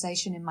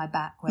sensation in my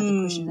back where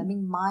the cushion is. I'm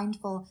being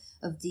mindful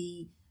of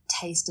the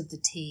taste of the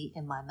tea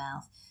in my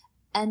mouth.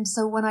 And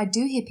so when I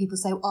do hear people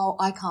say, oh,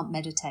 I can't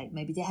meditate,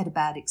 maybe they had a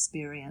bad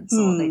experience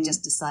or they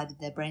just decided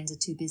their brains are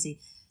too busy.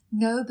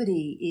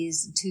 Nobody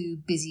is too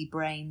busy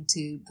brain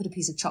to put a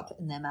piece of chocolate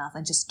in their mouth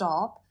and just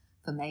stop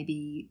for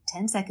maybe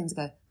 10 seconds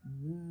and go,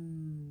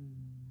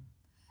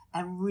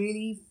 and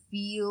really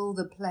feel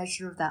the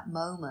pleasure of that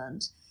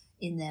moment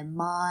in their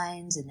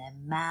minds, in their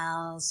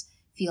mouths,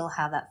 feel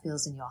how that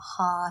feels in your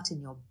heart,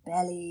 in your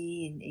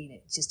belly, and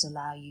just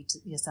allow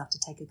yourself to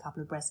take a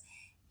couple of breaths.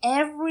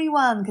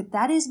 Everyone,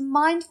 that is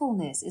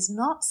mindfulness. It's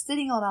not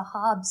sitting on a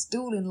hard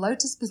stool in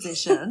lotus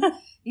position,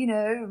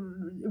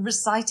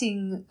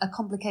 reciting a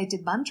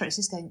complicated mantra. It's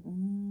just going,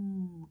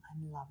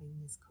 I'm loving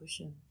this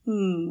cushion.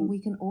 We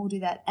can all do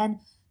that. And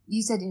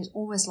you said it's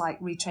almost like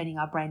retraining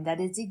our brain. That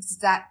is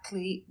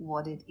exactly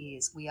what it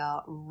is. We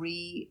are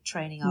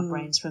retraining our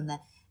brains from the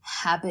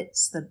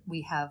habits that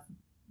we have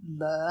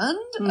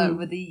learned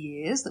over the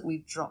years that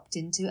we've dropped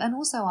into, and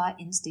also our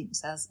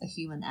instincts as a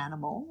human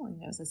animal,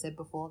 as I said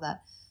before,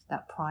 that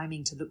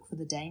priming to look for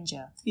the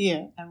danger,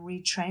 and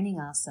retraining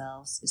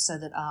ourselves so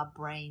that our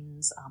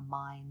brains, our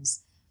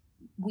minds,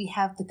 we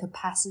have the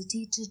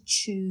capacity to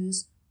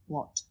choose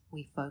what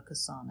we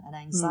focus on. And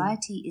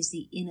anxiety is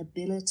the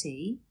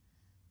inability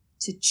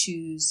to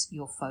choose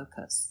your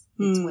focus.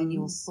 It's when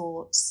your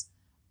thoughts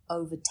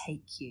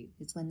overtake you.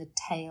 It's when the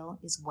tail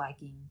is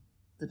wagging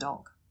the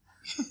dog.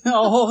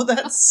 Oh,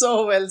 that's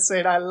so well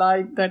said. I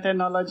like that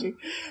analogy.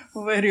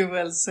 Very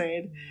well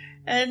said.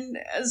 And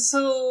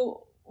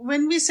so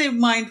when we say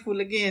mindful,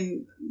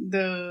 again,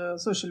 the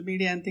social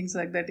media and things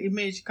like that,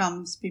 image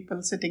comes,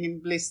 people sitting in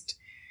blissed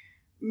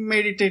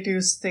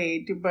meditative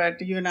state.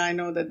 But you and I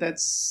know that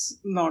that's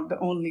not the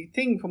only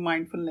thing for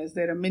mindfulness.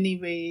 There are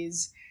many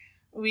ways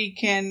we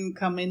can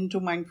come into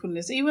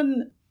mindfulness.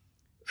 Even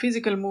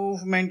physical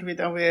movement with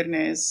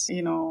awareness,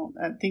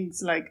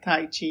 things like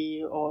Tai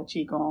Chi or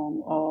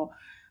Qigong or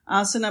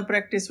asana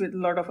practice with a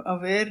lot of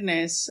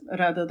awareness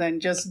rather than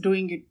just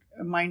doing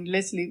it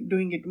mindlessly.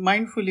 Doing it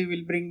mindfully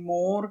will bring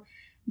more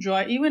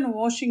joy. Even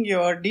washing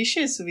your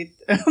dishes with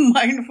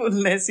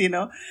mindfulness,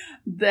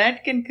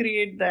 that can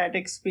create that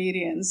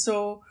experience.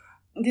 So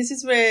this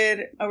is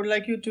where I would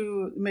like you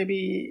to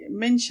maybe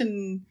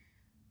mention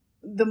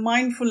the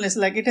mindfulness,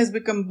 like it has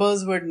become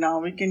buzzword now.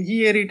 We can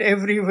hear it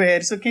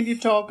everywhere. So can you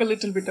talk a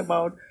little bit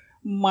about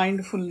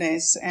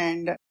mindfulness?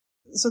 And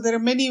so there are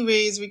many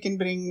ways we can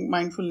bring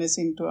mindfulness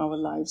into our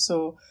lives.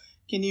 So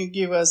can you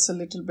give us a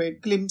little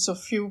bit glimpse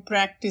of few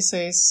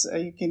practices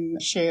you can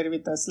share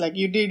with us? Like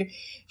you did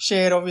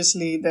share,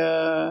 obviously,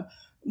 the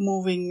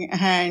moving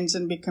hands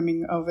and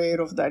becoming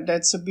aware of that.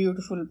 That's a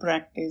beautiful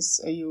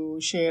practice you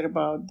share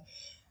about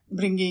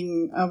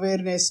bringing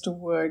awareness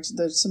towards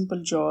the simple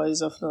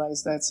joys of life.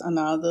 That's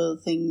another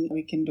thing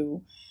we can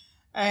do.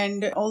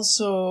 And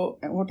also,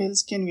 what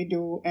else can we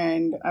do?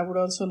 And I would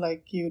also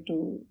like you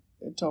to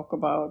talk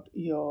about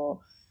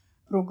your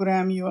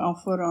program you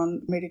offer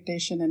on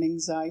meditation and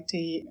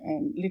anxiety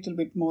and a little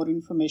bit more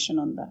information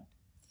on that.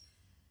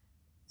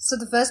 So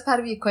the first part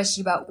of your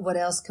question about what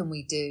else can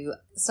we do,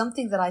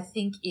 something that I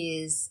think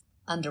is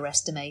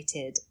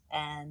underestimated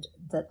and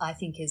that I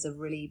think is a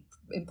really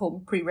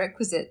important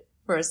prerequisite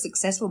for a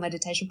successful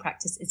meditation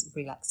practice is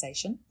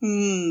relaxation.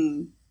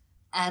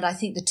 And I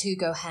think the two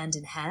go hand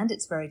in hand.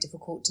 It's very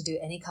difficult to do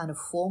any kind of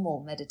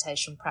formal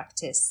meditation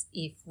practice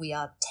if we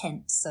are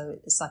tense. So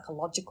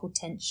psychological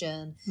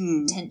tension,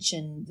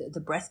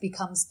 the breath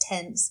becomes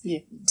tense,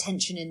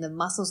 tension in the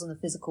muscles and the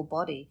physical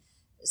body.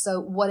 So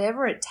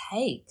whatever it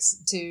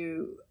takes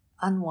to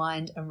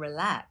unwind and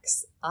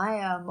relax, I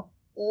am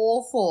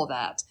all for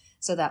that.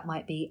 So that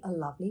might be a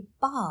lovely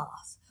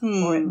bath,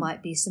 or it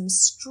might be some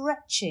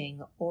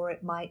stretching, or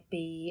it might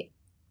be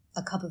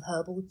a cup of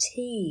herbal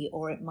tea,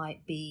 or it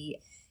might be,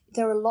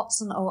 there are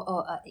lots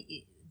all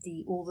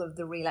of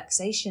the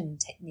relaxation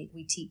technique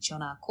we teach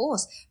on our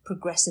course,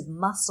 progressive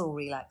muscle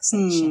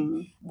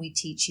relaxation. We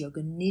teach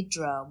Yoga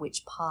Nidra,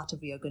 which part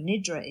of Yoga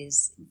Nidra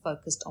is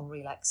focused on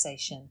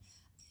relaxation.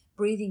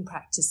 Breathing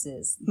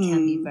practices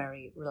can be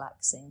very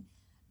relaxing.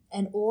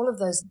 And all of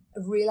those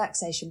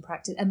relaxation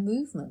practice and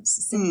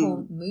movements,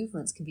 simple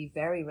movements can be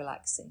very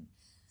relaxing.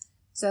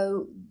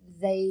 So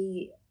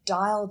they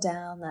dial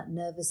down that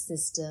nervous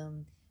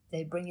system.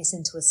 They bring us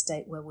into a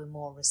state where we're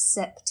more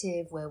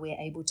receptive, where we're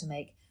able to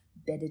make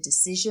better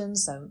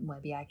decisions. So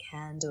maybe I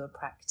can do a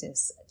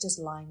practice just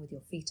lying with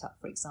your feet up,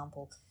 for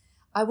example.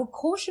 I will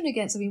caution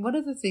against, one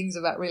of the things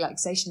about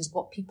relaxation is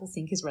what people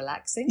think is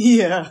relaxing.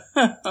 Yeah.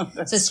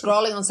 So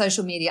scrolling on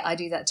social media, I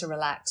do that to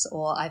relax,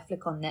 or I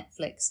flick on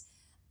Netflix.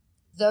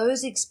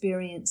 Those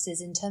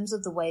experiences, in terms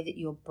of the way that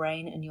your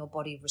brain and your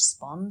body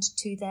respond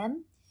to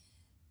them,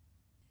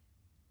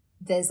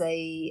 there's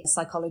a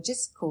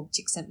psychologist called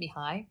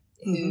Csikszentmihalyi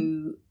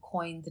who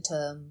coined the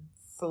term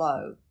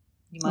flow.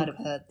 You might have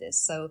heard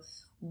this. So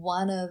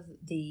one of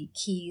the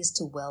keys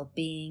to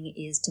well-being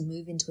is to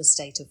move into a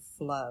state of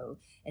flow.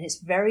 And it's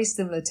very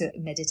similar to a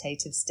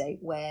meditative state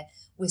where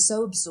we're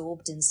so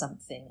absorbed in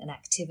something, an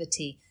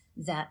activity,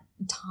 that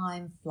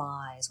time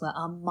flies, where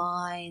our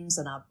minds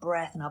and our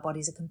breath and our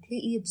bodies are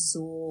completely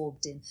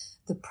absorbed in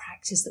the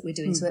practice that we're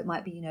doing. So it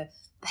might be,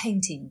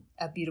 painting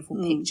a beautiful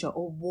picture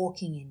or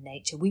walking in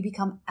nature. We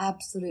become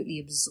absolutely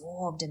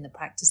absorbed in the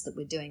practice that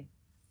we're doing,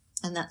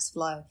 and that's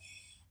flow.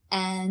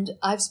 And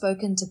I've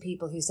spoken to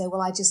people who say,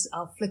 well,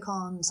 I'll flick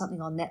on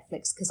something on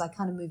Netflix because I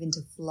kind of move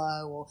into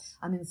flow, or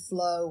I'm in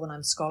flow when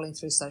I'm scrolling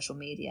through social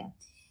media.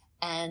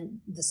 And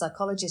the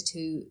psychologist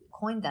who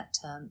coined that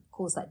term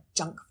calls that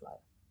junk flow.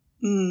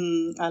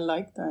 I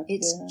like that.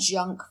 It's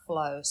junk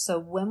flow. So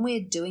when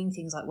we're doing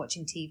things like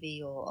watching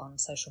TV or on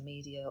social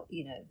media,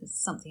 you know, there's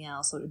something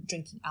else, or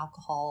drinking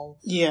alcohol,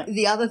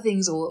 the other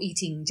things, or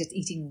just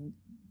eating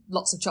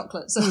lots of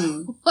chocolates,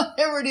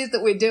 whatever it is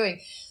that we're doing,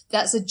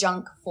 that's a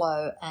junk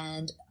flow.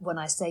 And when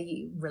I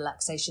say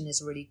relaxation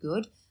is really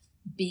good,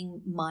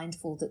 being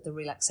mindful that the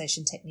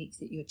relaxation technique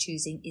that you're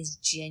choosing is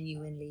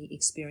genuinely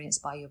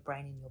experienced by your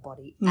brain and your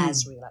body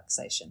as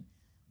relaxation.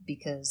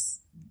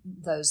 Because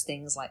those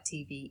things like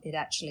TV, it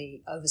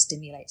actually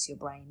overstimulates your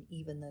brain,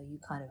 even though you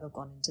kind of have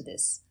gone into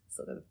this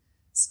sort of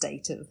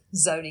state of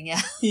zoning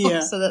out.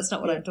 So that's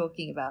not what I'm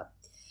talking about.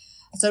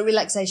 So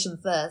relaxation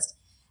first,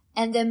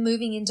 and then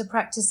moving into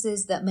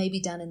practices that may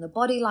be done in the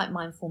body, like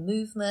mindful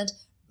movement,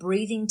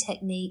 breathing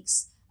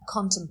techniques,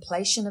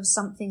 contemplation of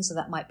something. So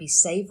that might be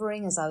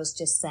savoring, as I was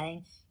just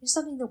saying. It's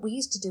something that we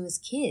used to do as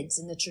kids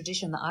in the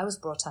tradition that I was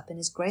brought up in,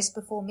 is grace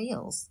before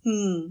meals.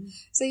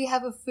 So you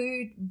have a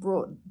food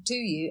brought to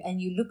you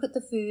and you look at the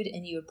food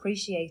and you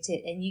appreciate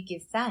it and you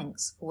give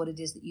thanks for what it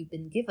is that you've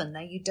been given.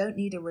 Now, you don't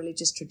need a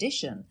religious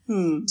tradition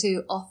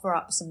to offer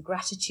up some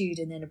gratitude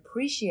and then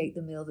appreciate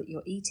the meal that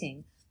you're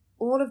eating.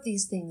 All of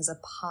these things are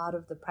part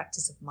of the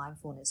practice of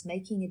mindfulness,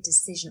 making a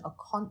decision, a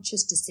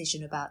conscious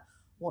decision about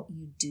what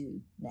you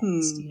do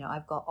next. You know,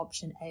 I've got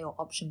option A or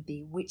option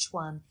B. Which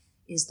one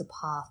is the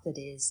path that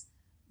is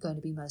going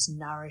to be most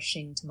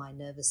nourishing to my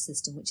nervous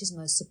system, which is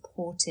most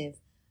supportive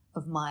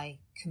of my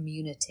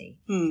community?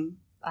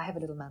 I have a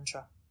little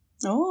mantra.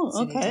 Oh,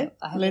 okay.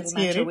 I have a little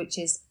mantra, which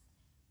is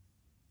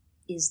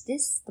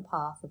this the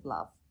path of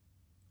love?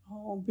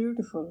 Oh,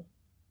 beautiful.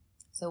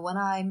 So when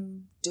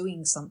I'm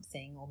doing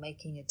something or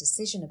making a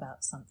decision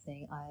about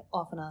something, I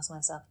often ask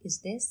myself, is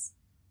this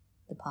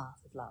the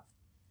path of love?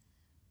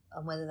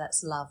 And whether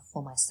that's love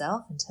for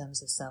myself in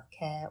terms of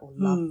self-care, or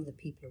love for the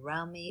people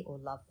around me, or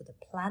love for the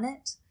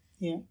planet.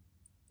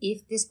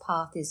 If this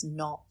path is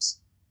not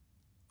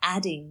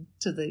adding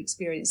to the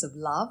experience of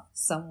love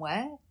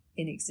somewhere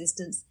in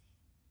existence,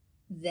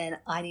 then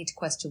I need to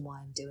question why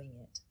I'm doing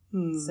it.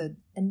 So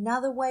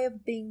another way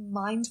of being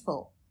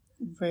mindful.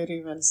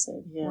 Very well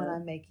said, when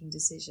I'm making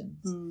decisions.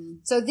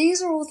 So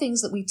these are all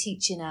things that we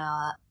teach in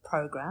our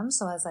program.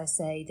 So as I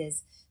say,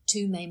 there's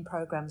two main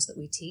programs that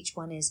we teach.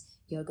 One is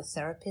yoga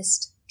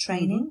therapist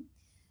training.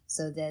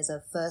 So there's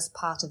a first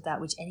part of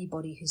that which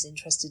anybody who's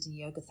interested in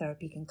yoga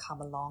therapy can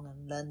come along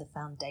and learn the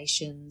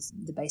foundations,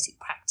 the basic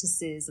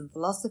practices and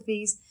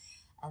philosophies.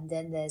 And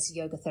then there's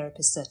yoga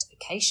therapist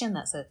certification.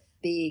 That's a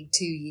big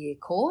 2-year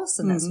course,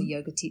 and that's for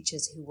yoga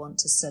teachers who want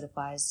to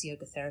certify as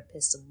yoga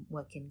therapists and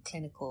work in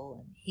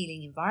clinical and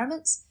healing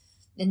environments.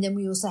 And then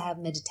we also have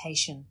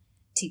meditation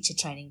teacher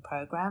training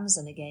programs.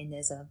 And again,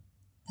 there's a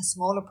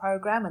smaller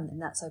program,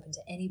 and that's open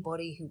to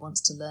anybody who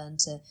wants to learn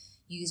to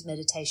use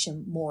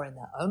meditation more in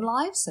their own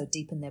lives, so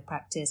deepen their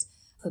practice.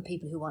 For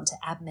people who want to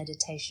add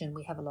meditation,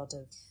 we have a lot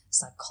of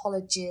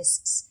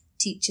psychologists,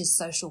 teachers,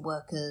 social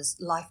workers,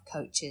 life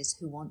coaches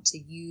who want to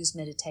use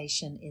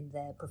meditation in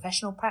their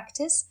professional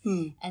practice.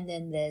 And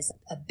then there's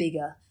a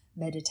bigger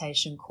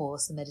meditation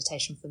course, the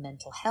Meditation for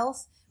Mental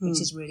Health, which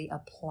is really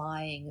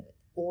applying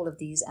all of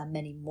these and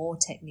many more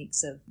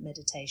techniques of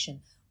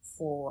meditation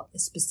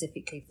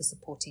specifically for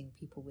supporting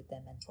people with their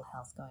mental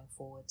health going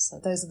forward. So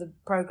those are the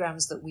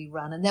programs that we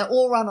run, and they're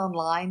all run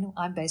online.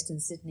 I'm based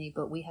in Sydney,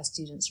 but we have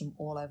students from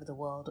all over the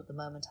world at the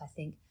moment. I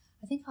think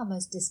our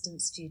most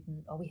distant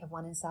student, we have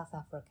one in South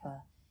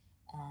Africa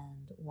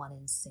and one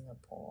in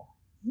Singapore.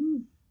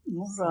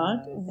 All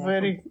right.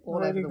 Very,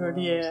 very good.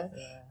 Yeah.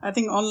 I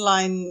think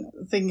online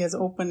thing has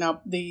opened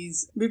up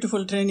these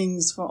beautiful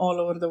trainings for all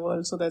over the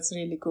world. So that's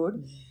really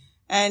good.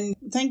 And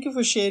thank you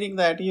for sharing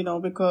that,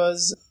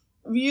 because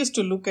we used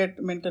to look at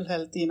mental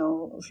health,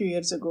 a few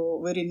years ago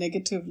very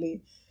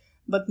negatively.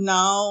 But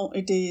now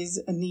it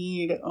is a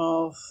need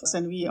of,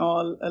 and we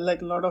all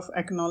like a lot of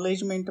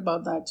acknowledgement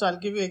about that. So I'll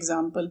give you an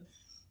example.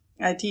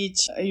 I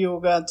teach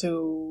yoga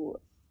to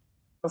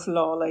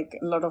law, like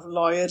a lot of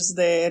lawyers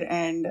there.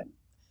 And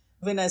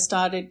when I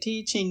started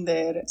teaching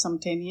there some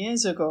 10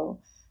 years ago,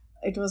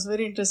 it was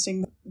very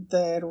interesting.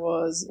 There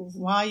was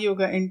why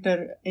yoga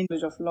enter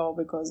into of law,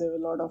 because there were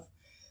a lot of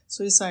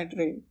suicide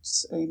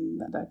rates in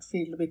that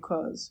field,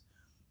 because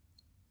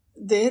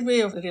their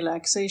way of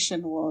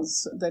relaxation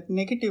was that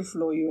negative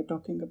flow you were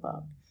talking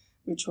about,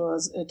 which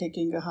was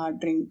taking a hard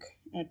drink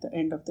at the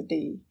end of the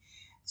day.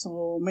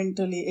 So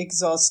mentally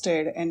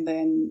exhausted, and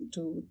then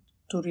to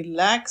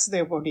relax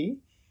their body,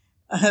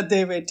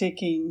 they were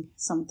taking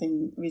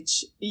something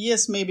which,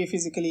 yes, maybe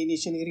physically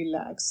initially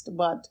relaxed,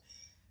 but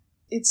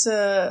it's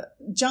a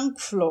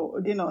junk flow.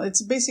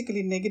 It's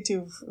basically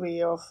negative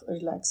way of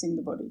relaxing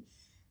the body.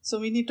 So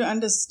we need to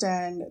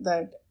understand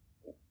that,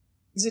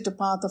 is it a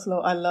path of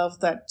love? I love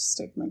that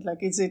statement. Like,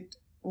 is it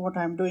what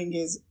I'm doing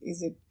is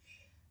it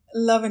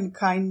love and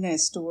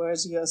kindness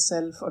towards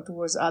yourself or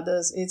towards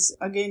others? It's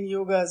again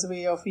yoga's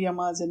way of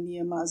yamas and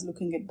niyamas,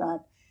 looking at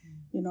that.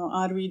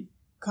 Are we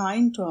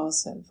kind to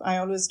ourselves? I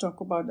always talk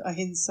about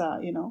ahimsa,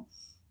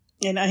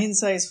 And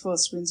Ahimsa is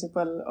first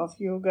principle of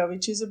yoga,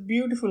 which is a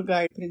beautiful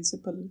guide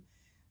principle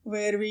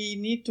where we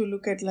need to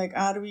look at like,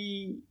 are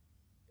we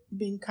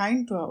being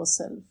kind to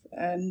ourselves?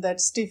 And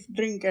that stiff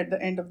drink at the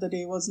end of the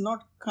day was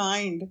not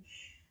kind.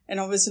 And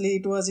obviously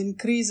it was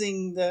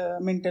increasing the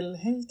mental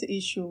health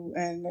issue,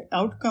 and the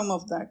outcome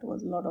of that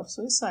was a lot of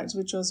suicides,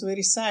 which was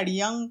very sad.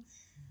 Young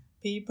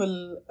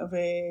people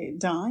were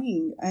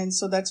dying. And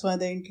so that's why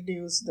they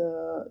introduced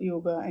the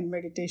yoga and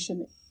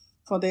meditation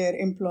for their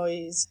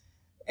employees.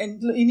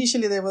 And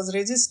initially there was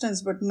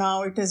resistance, but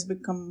now it has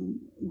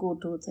become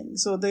go-to thing.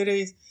 So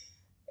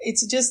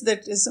it's just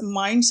that it's a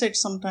mindset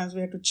sometimes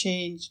we have to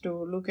change to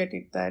look at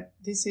it, that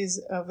this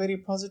is a very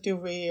positive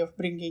way of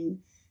bringing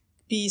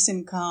peace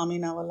and calm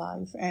in our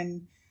life.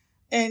 And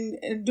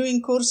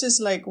doing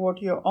courses like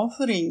what you're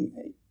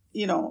offering,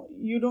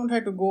 you don't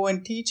have to go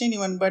and teach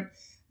anyone, but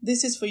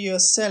this is for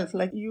yourself.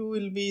 Like, you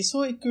will be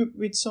so equipped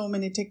with so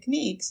many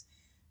techniques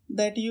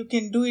that you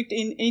can do it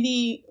in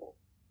any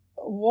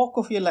walk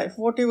of your life.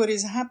 Whatever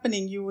is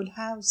happening, you will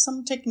have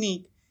some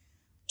technique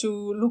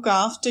to look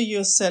after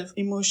yourself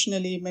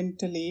emotionally,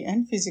 mentally,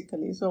 and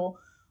physically. So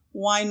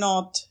why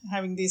not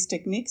having these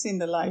techniques in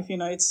the life?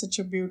 It's such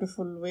a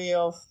beautiful way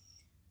of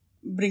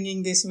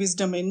bringing this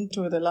wisdom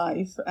into the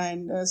life.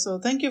 And so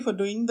thank you for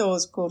doing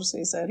those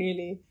courses. I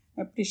really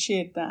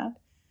appreciate that.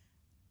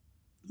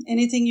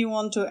 Anything you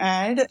want to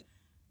add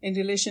in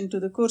relation to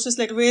the courses?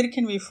 Like, where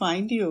can we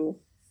find you?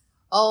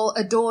 Oh,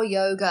 Adore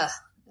Yoga.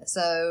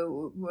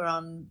 So we're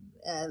on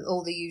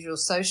all the usual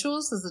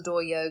socials as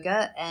Adore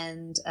Yoga,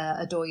 and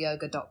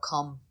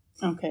adoreyoga.com.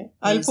 Okay.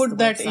 I'll put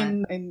that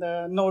in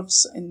the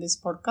notes in this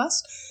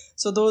podcast.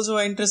 So those who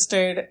are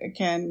interested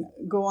can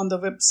go on the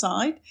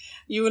website.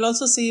 You will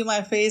also see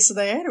my face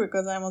there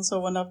because I'm also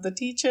one of the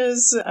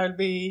teachers. I'll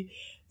be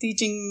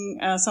teaching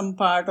some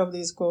part of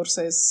these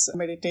courses,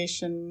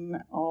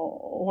 meditation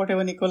or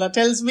whatever Nicola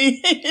tells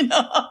me.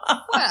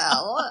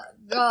 Well,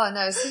 oh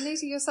no,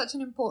 Sunita, you're such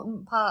an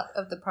important part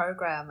of the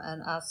program,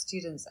 and our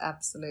students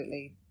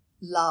absolutely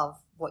love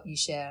what you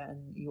share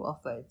and you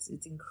offer.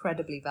 It's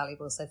incredibly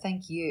valuable. So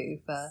thank you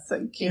for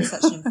being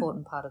such an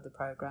important part of the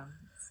program.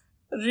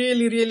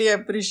 Really, really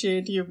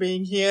appreciate you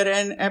being here,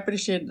 and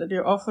appreciate that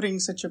you're offering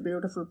such a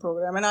beautiful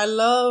program. And I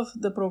love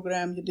the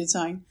program you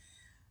designed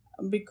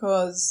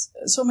because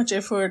so much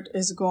effort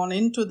has gone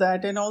into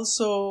that, and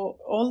also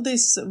all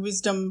this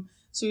wisdom.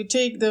 So you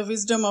take the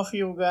wisdom of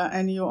yoga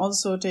and you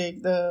also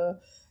take the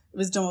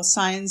wisdom of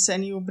science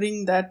and you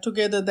bring that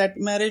together, that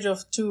marriage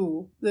of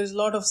two. There's a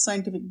lot of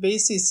scientific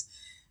basis.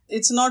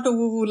 It's not a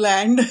woo-woo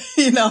land,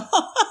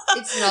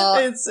 It's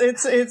not.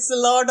 It's a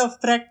lot of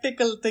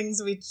practical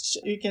things which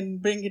you can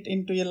bring it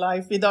into your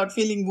life without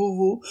feeling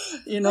woo-woo,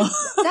 That's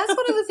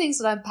one of the things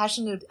that I'm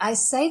passionate. I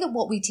say that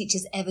what we teach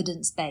is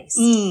evidence-based.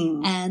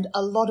 And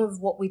a lot of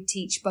what we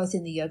teach, both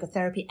in the yoga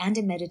therapy and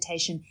in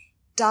meditation,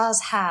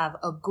 does have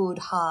a good,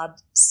 hard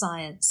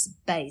science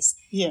base.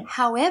 Yeah.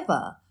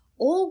 However,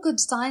 all good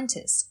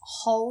scientists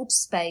hold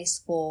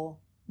space for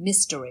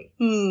mystery.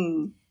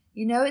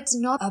 It's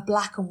not a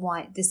black and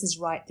white, this is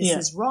right, this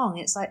is wrong.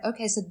 It's like,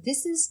 okay, so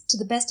this is, to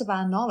the best of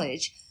our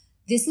knowledge,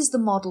 this is the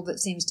model that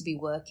seems to be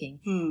working.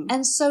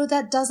 And so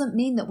that doesn't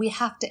mean that we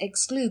have to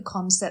exclude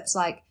concepts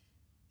like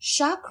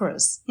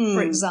chakras,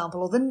 for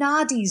example, or the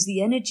nadis,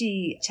 the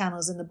energy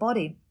channels in the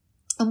body.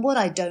 And what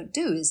I don't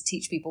do is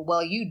teach people,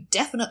 well, you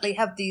definitely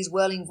have these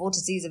whirling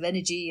vortices of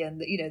energy and,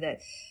 that.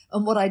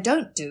 And what I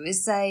don't do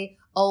is say,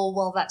 oh,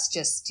 well, that's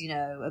just,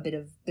 a bit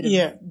of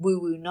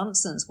woo-woo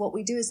nonsense. What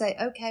we do is say,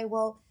 okay,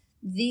 well,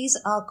 these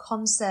are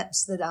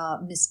concepts that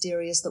are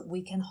mysterious that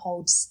we can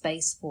hold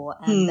space for,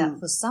 and that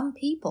for some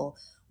people,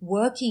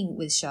 working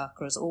with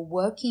chakras or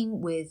working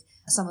with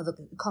some of the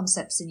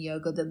concepts in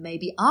yoga that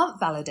maybe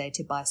aren't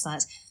validated by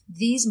science,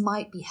 these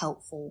might be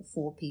helpful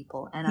for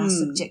people. And our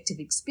subjective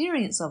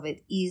experience of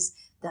it is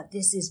that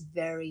this is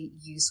very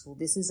useful.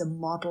 This is a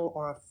model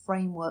or a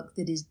framework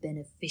that is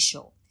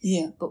beneficial.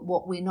 Yeah. But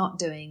what we're not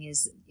doing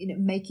is,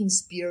 making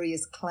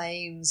spurious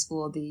claims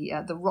for the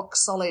rock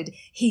solid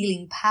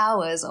healing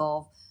powers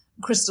of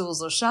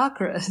crystals or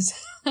chakras.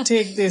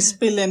 Take this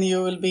pill and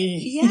you will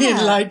be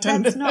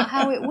enlightened. That's not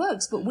how it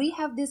works. But we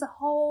have this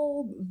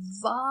whole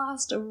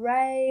vast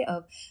array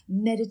of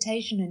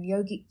meditation and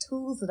yogic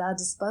tools at our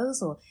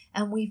disposal,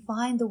 and we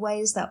find the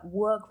ways that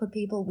work for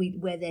people.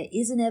 Where there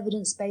is an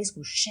evidence base,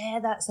 we'll share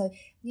that. So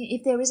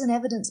if there is an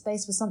evidence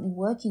base for something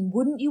working,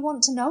 wouldn't you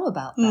want to know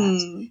about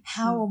that?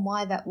 How and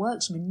why that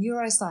works from a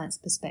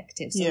neuroscience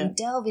perspective. So we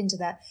delve into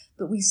that,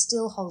 but we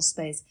still hold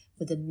space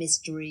for the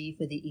mystery,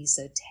 for the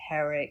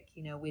esoteric.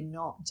 We're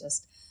not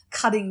just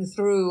cutting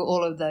through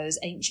all of those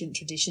ancient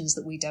traditions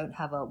that we don't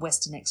have a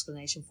Western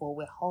explanation for.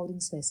 We're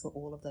holding space for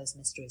all of those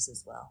mysteries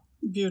as well.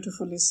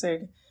 Beautifully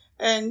said.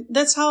 And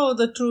that's how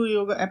the true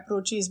yoga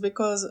approach is,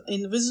 because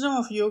in Wisdom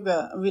of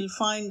Yoga, we'll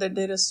find that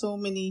there are so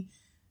many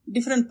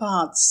different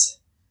paths,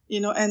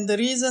 and the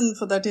reason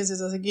for that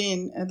is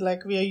again,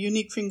 like we are a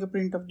unique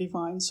fingerprint of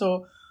divine.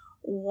 So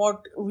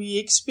what we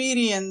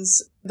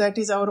experience, that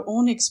is our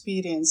own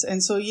experience.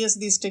 And so, yes,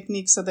 these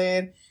techniques are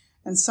there.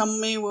 And some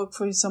may work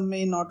for you, some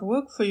may not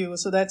work for you.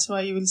 So that's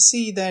why you will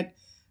see that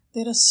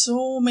there are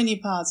so many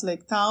paths,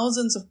 like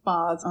thousands of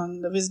paths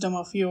on the wisdom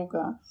of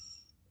yoga.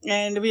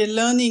 And we are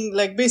learning,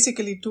 like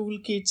basically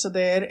toolkits are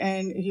there,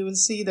 and you will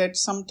see that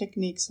some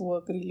techniques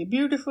work really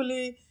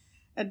beautifully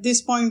at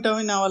this point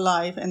in our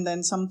life, and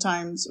then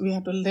sometimes we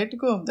have to let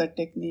go of that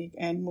technique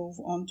and move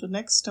on to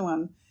next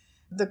one.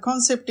 The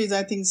concept is,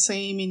 I think,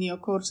 same in your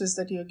courses,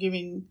 that you're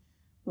giving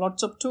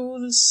lots of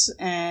tools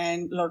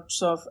and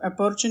lots of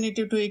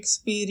opportunity to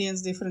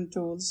experience different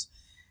tools.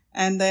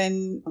 And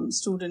then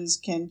students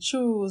can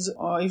choose,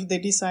 or if they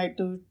decide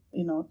to,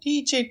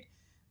 teach it,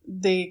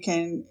 they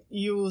can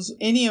use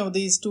any of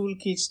these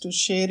toolkits to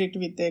share it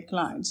with their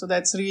clients. So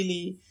that's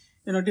really,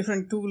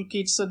 different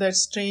toolkits. So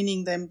that's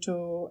training them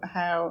to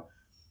have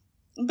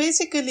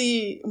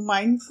basically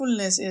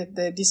mindfulness at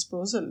their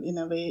disposal in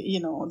a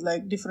way,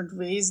 like different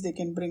ways they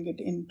can bring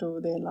it into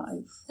their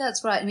life.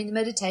 That's right. I mean, the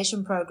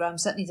meditation program,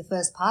 certainly the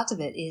first part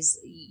of it is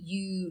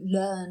you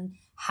learn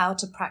how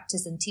to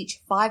practice and teach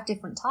 5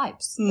 different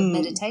types of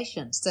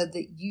meditation so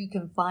that you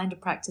can find a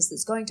practice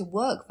that's going to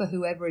work for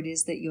whoever it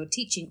is that you're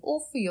teaching,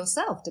 or for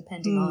yourself,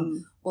 depending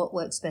on what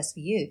works best for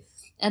you.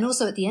 And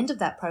also at the end of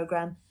that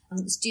program,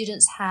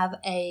 students have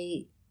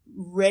a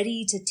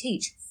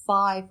ready-to-teach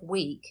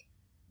 5-week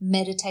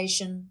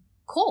meditation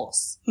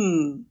course,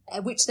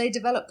 which they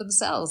develop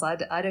themselves. I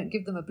don't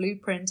give them a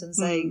blueprint and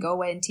say, go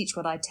away and teach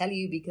what I tell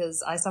you,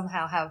 because I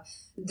somehow have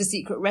the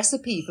secret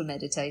recipe for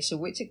meditation,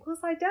 which of course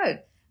I don't.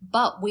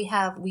 But we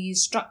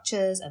use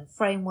structures and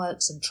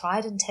frameworks and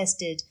tried and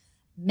tested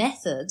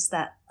methods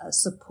that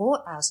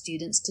support our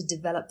students to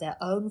develop their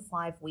own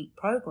 5-week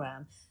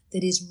program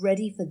that is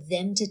ready for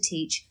them to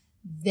teach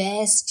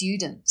their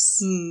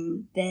students,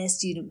 their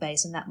student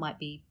base. And that might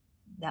be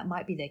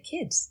their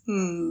kids.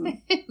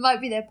 It might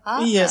be their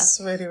partner. Yes,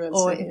 very well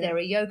Or said, if they're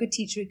a yoga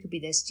teacher, it could be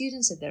their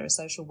students. If they're a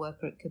social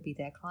worker, it could be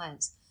their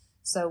clients.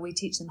 So we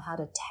teach them how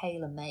to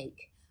tailor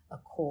make a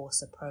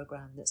course, a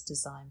program that's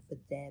designed for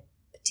their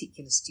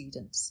particular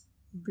students.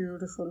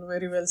 Beautiful,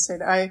 very well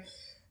said. I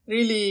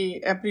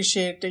really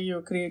appreciate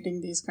you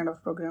creating these kind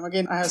of program.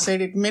 Again, I have said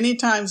it many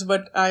times,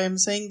 but I am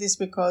saying this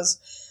because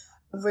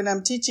when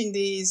I'm teaching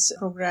these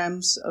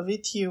programs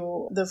with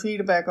you, the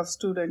feedback of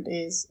student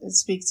it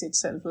speaks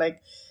itself.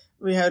 Like,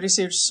 we have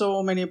received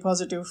so many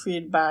positive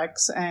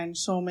feedbacks and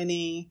so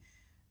many,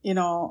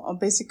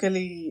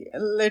 basically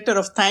letter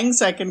of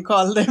thanks, I can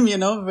call them,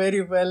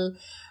 very well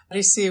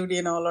received.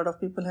 A lot of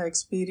people have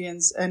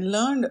experienced and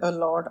learned a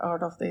lot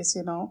out of this,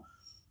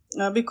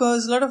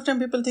 because a lot of time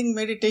people think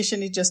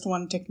meditation is just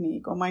one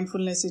technique or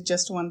mindfulness is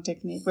just one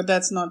technique, but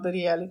that's not the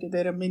reality.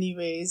 There are many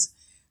ways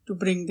to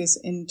bring this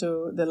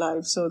into the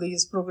life. So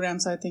these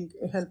programs, I think,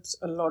 helps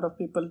a lot of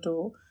people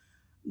to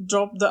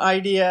drop the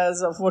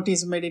ideas of what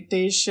is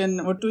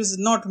meditation, what is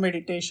not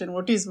meditation,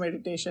 what is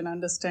meditation,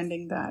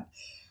 understanding that.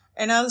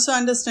 And also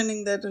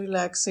understanding that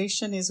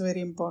relaxation is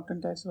very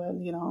important as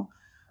well,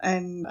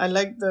 And I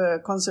like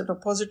the concept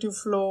of positive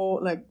flow,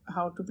 like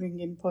how to bring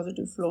in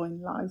positive flow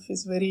in life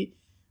is very,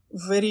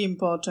 very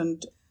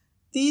important.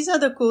 These are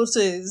the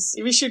courses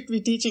we should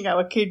be teaching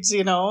our kids,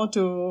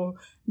 to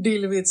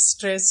deal with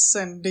stress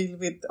and deal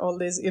with all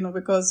this,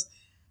 because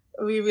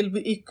we will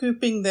be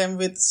equipping them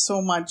with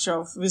so much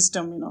of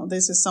wisdom.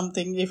 This is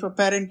something, if a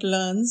parent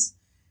learns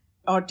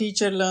or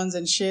teacher learns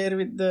and share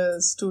with the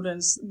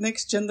students,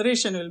 next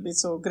generation will be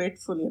so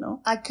grateful,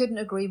 I couldn't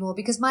agree more,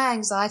 because my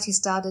anxiety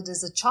started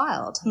as a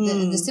child.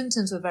 The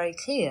symptoms were very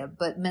clear,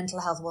 but mental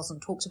health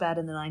wasn't talked about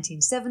in the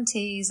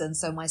 1970s. And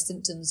so my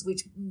symptoms,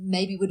 which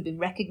maybe would have been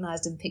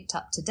recognized and picked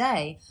up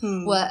today,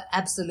 were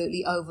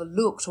absolutely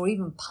overlooked or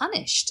even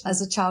punished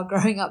as a child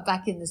growing up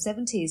back in the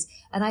 70s.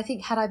 And I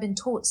think had I been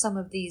taught some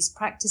of these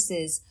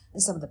practices,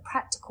 some of the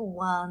practical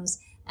ones,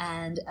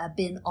 and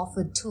been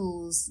offered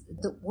tools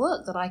that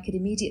work, that I could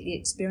immediately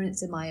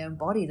experience in my own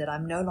body, that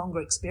I'm no longer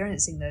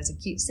experiencing those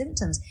acute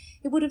symptoms,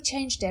 it would have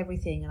changed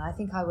everything. And I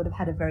think I would have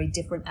had a very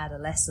different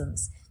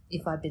adolescence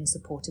if I'd been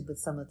supported with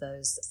some of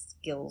those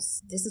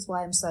skills. This is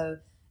why I'm so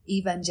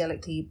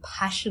evangelically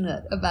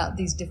passionate about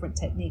these different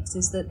techniques,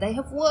 is that they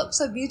have worked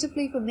so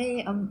beautifully for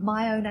me, and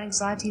my own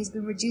anxiety has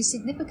been reduced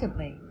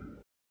significantly.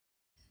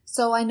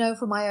 So I know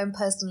from my own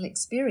personal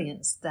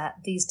experience that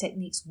these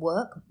techniques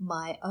work.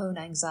 My own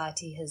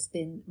anxiety has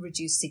been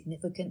reduced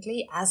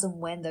significantly. As and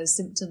when those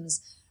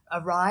symptoms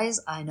arise,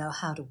 I know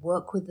how to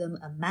work with them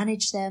and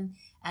manage them.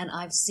 And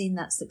I've seen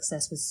that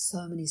success with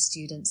so many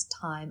students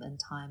time and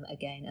time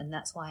again. And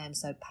that's why I'm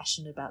so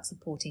passionate about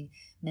supporting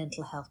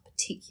mental health,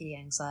 particularly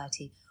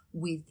anxiety,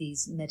 with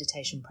these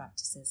meditation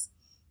practices.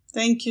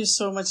 Thank you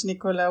so much,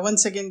 Nicola.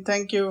 Once again,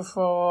 thank you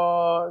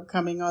for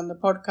coming on the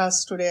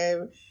podcast today.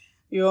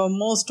 You're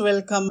most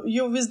welcome.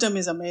 Your wisdom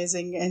is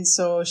amazing. And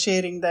so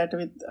sharing that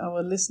with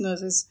our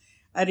listeners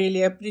I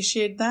really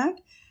appreciate that.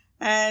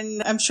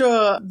 And I'm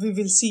sure we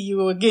will see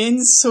you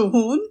again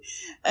soon.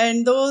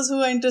 And those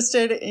who are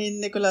interested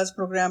in Nicola's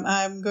program,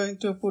 I'm going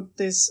to put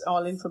this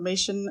all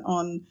information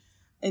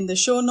in the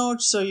show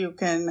notes, so you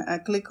can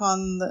click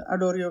on the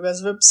Adore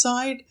Yoga's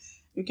website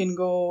You can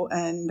go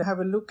and have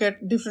a look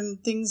at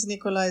different things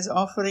Nicola is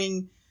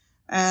offering.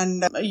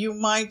 And you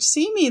might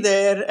see me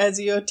there as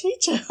your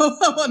teacher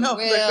on one of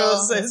the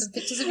courses. Some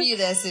pictures of you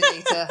there,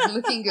 Sunita,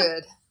 looking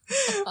good.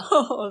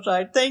 All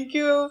right. Thank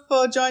you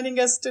for joining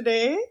us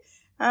today.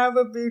 Have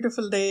a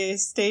beautiful day.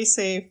 Stay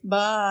safe.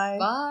 Bye.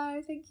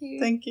 Bye. Thank you.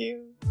 Thank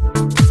you.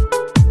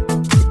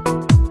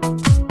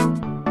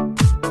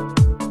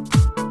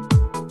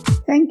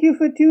 Thank you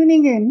for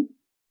tuning in.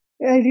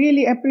 I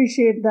really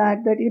appreciate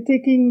that you're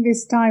taking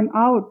this time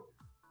out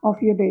of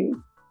your day.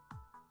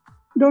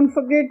 Don't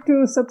forget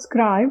to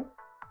subscribe.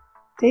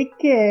 Take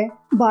care.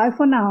 Bye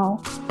for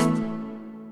now.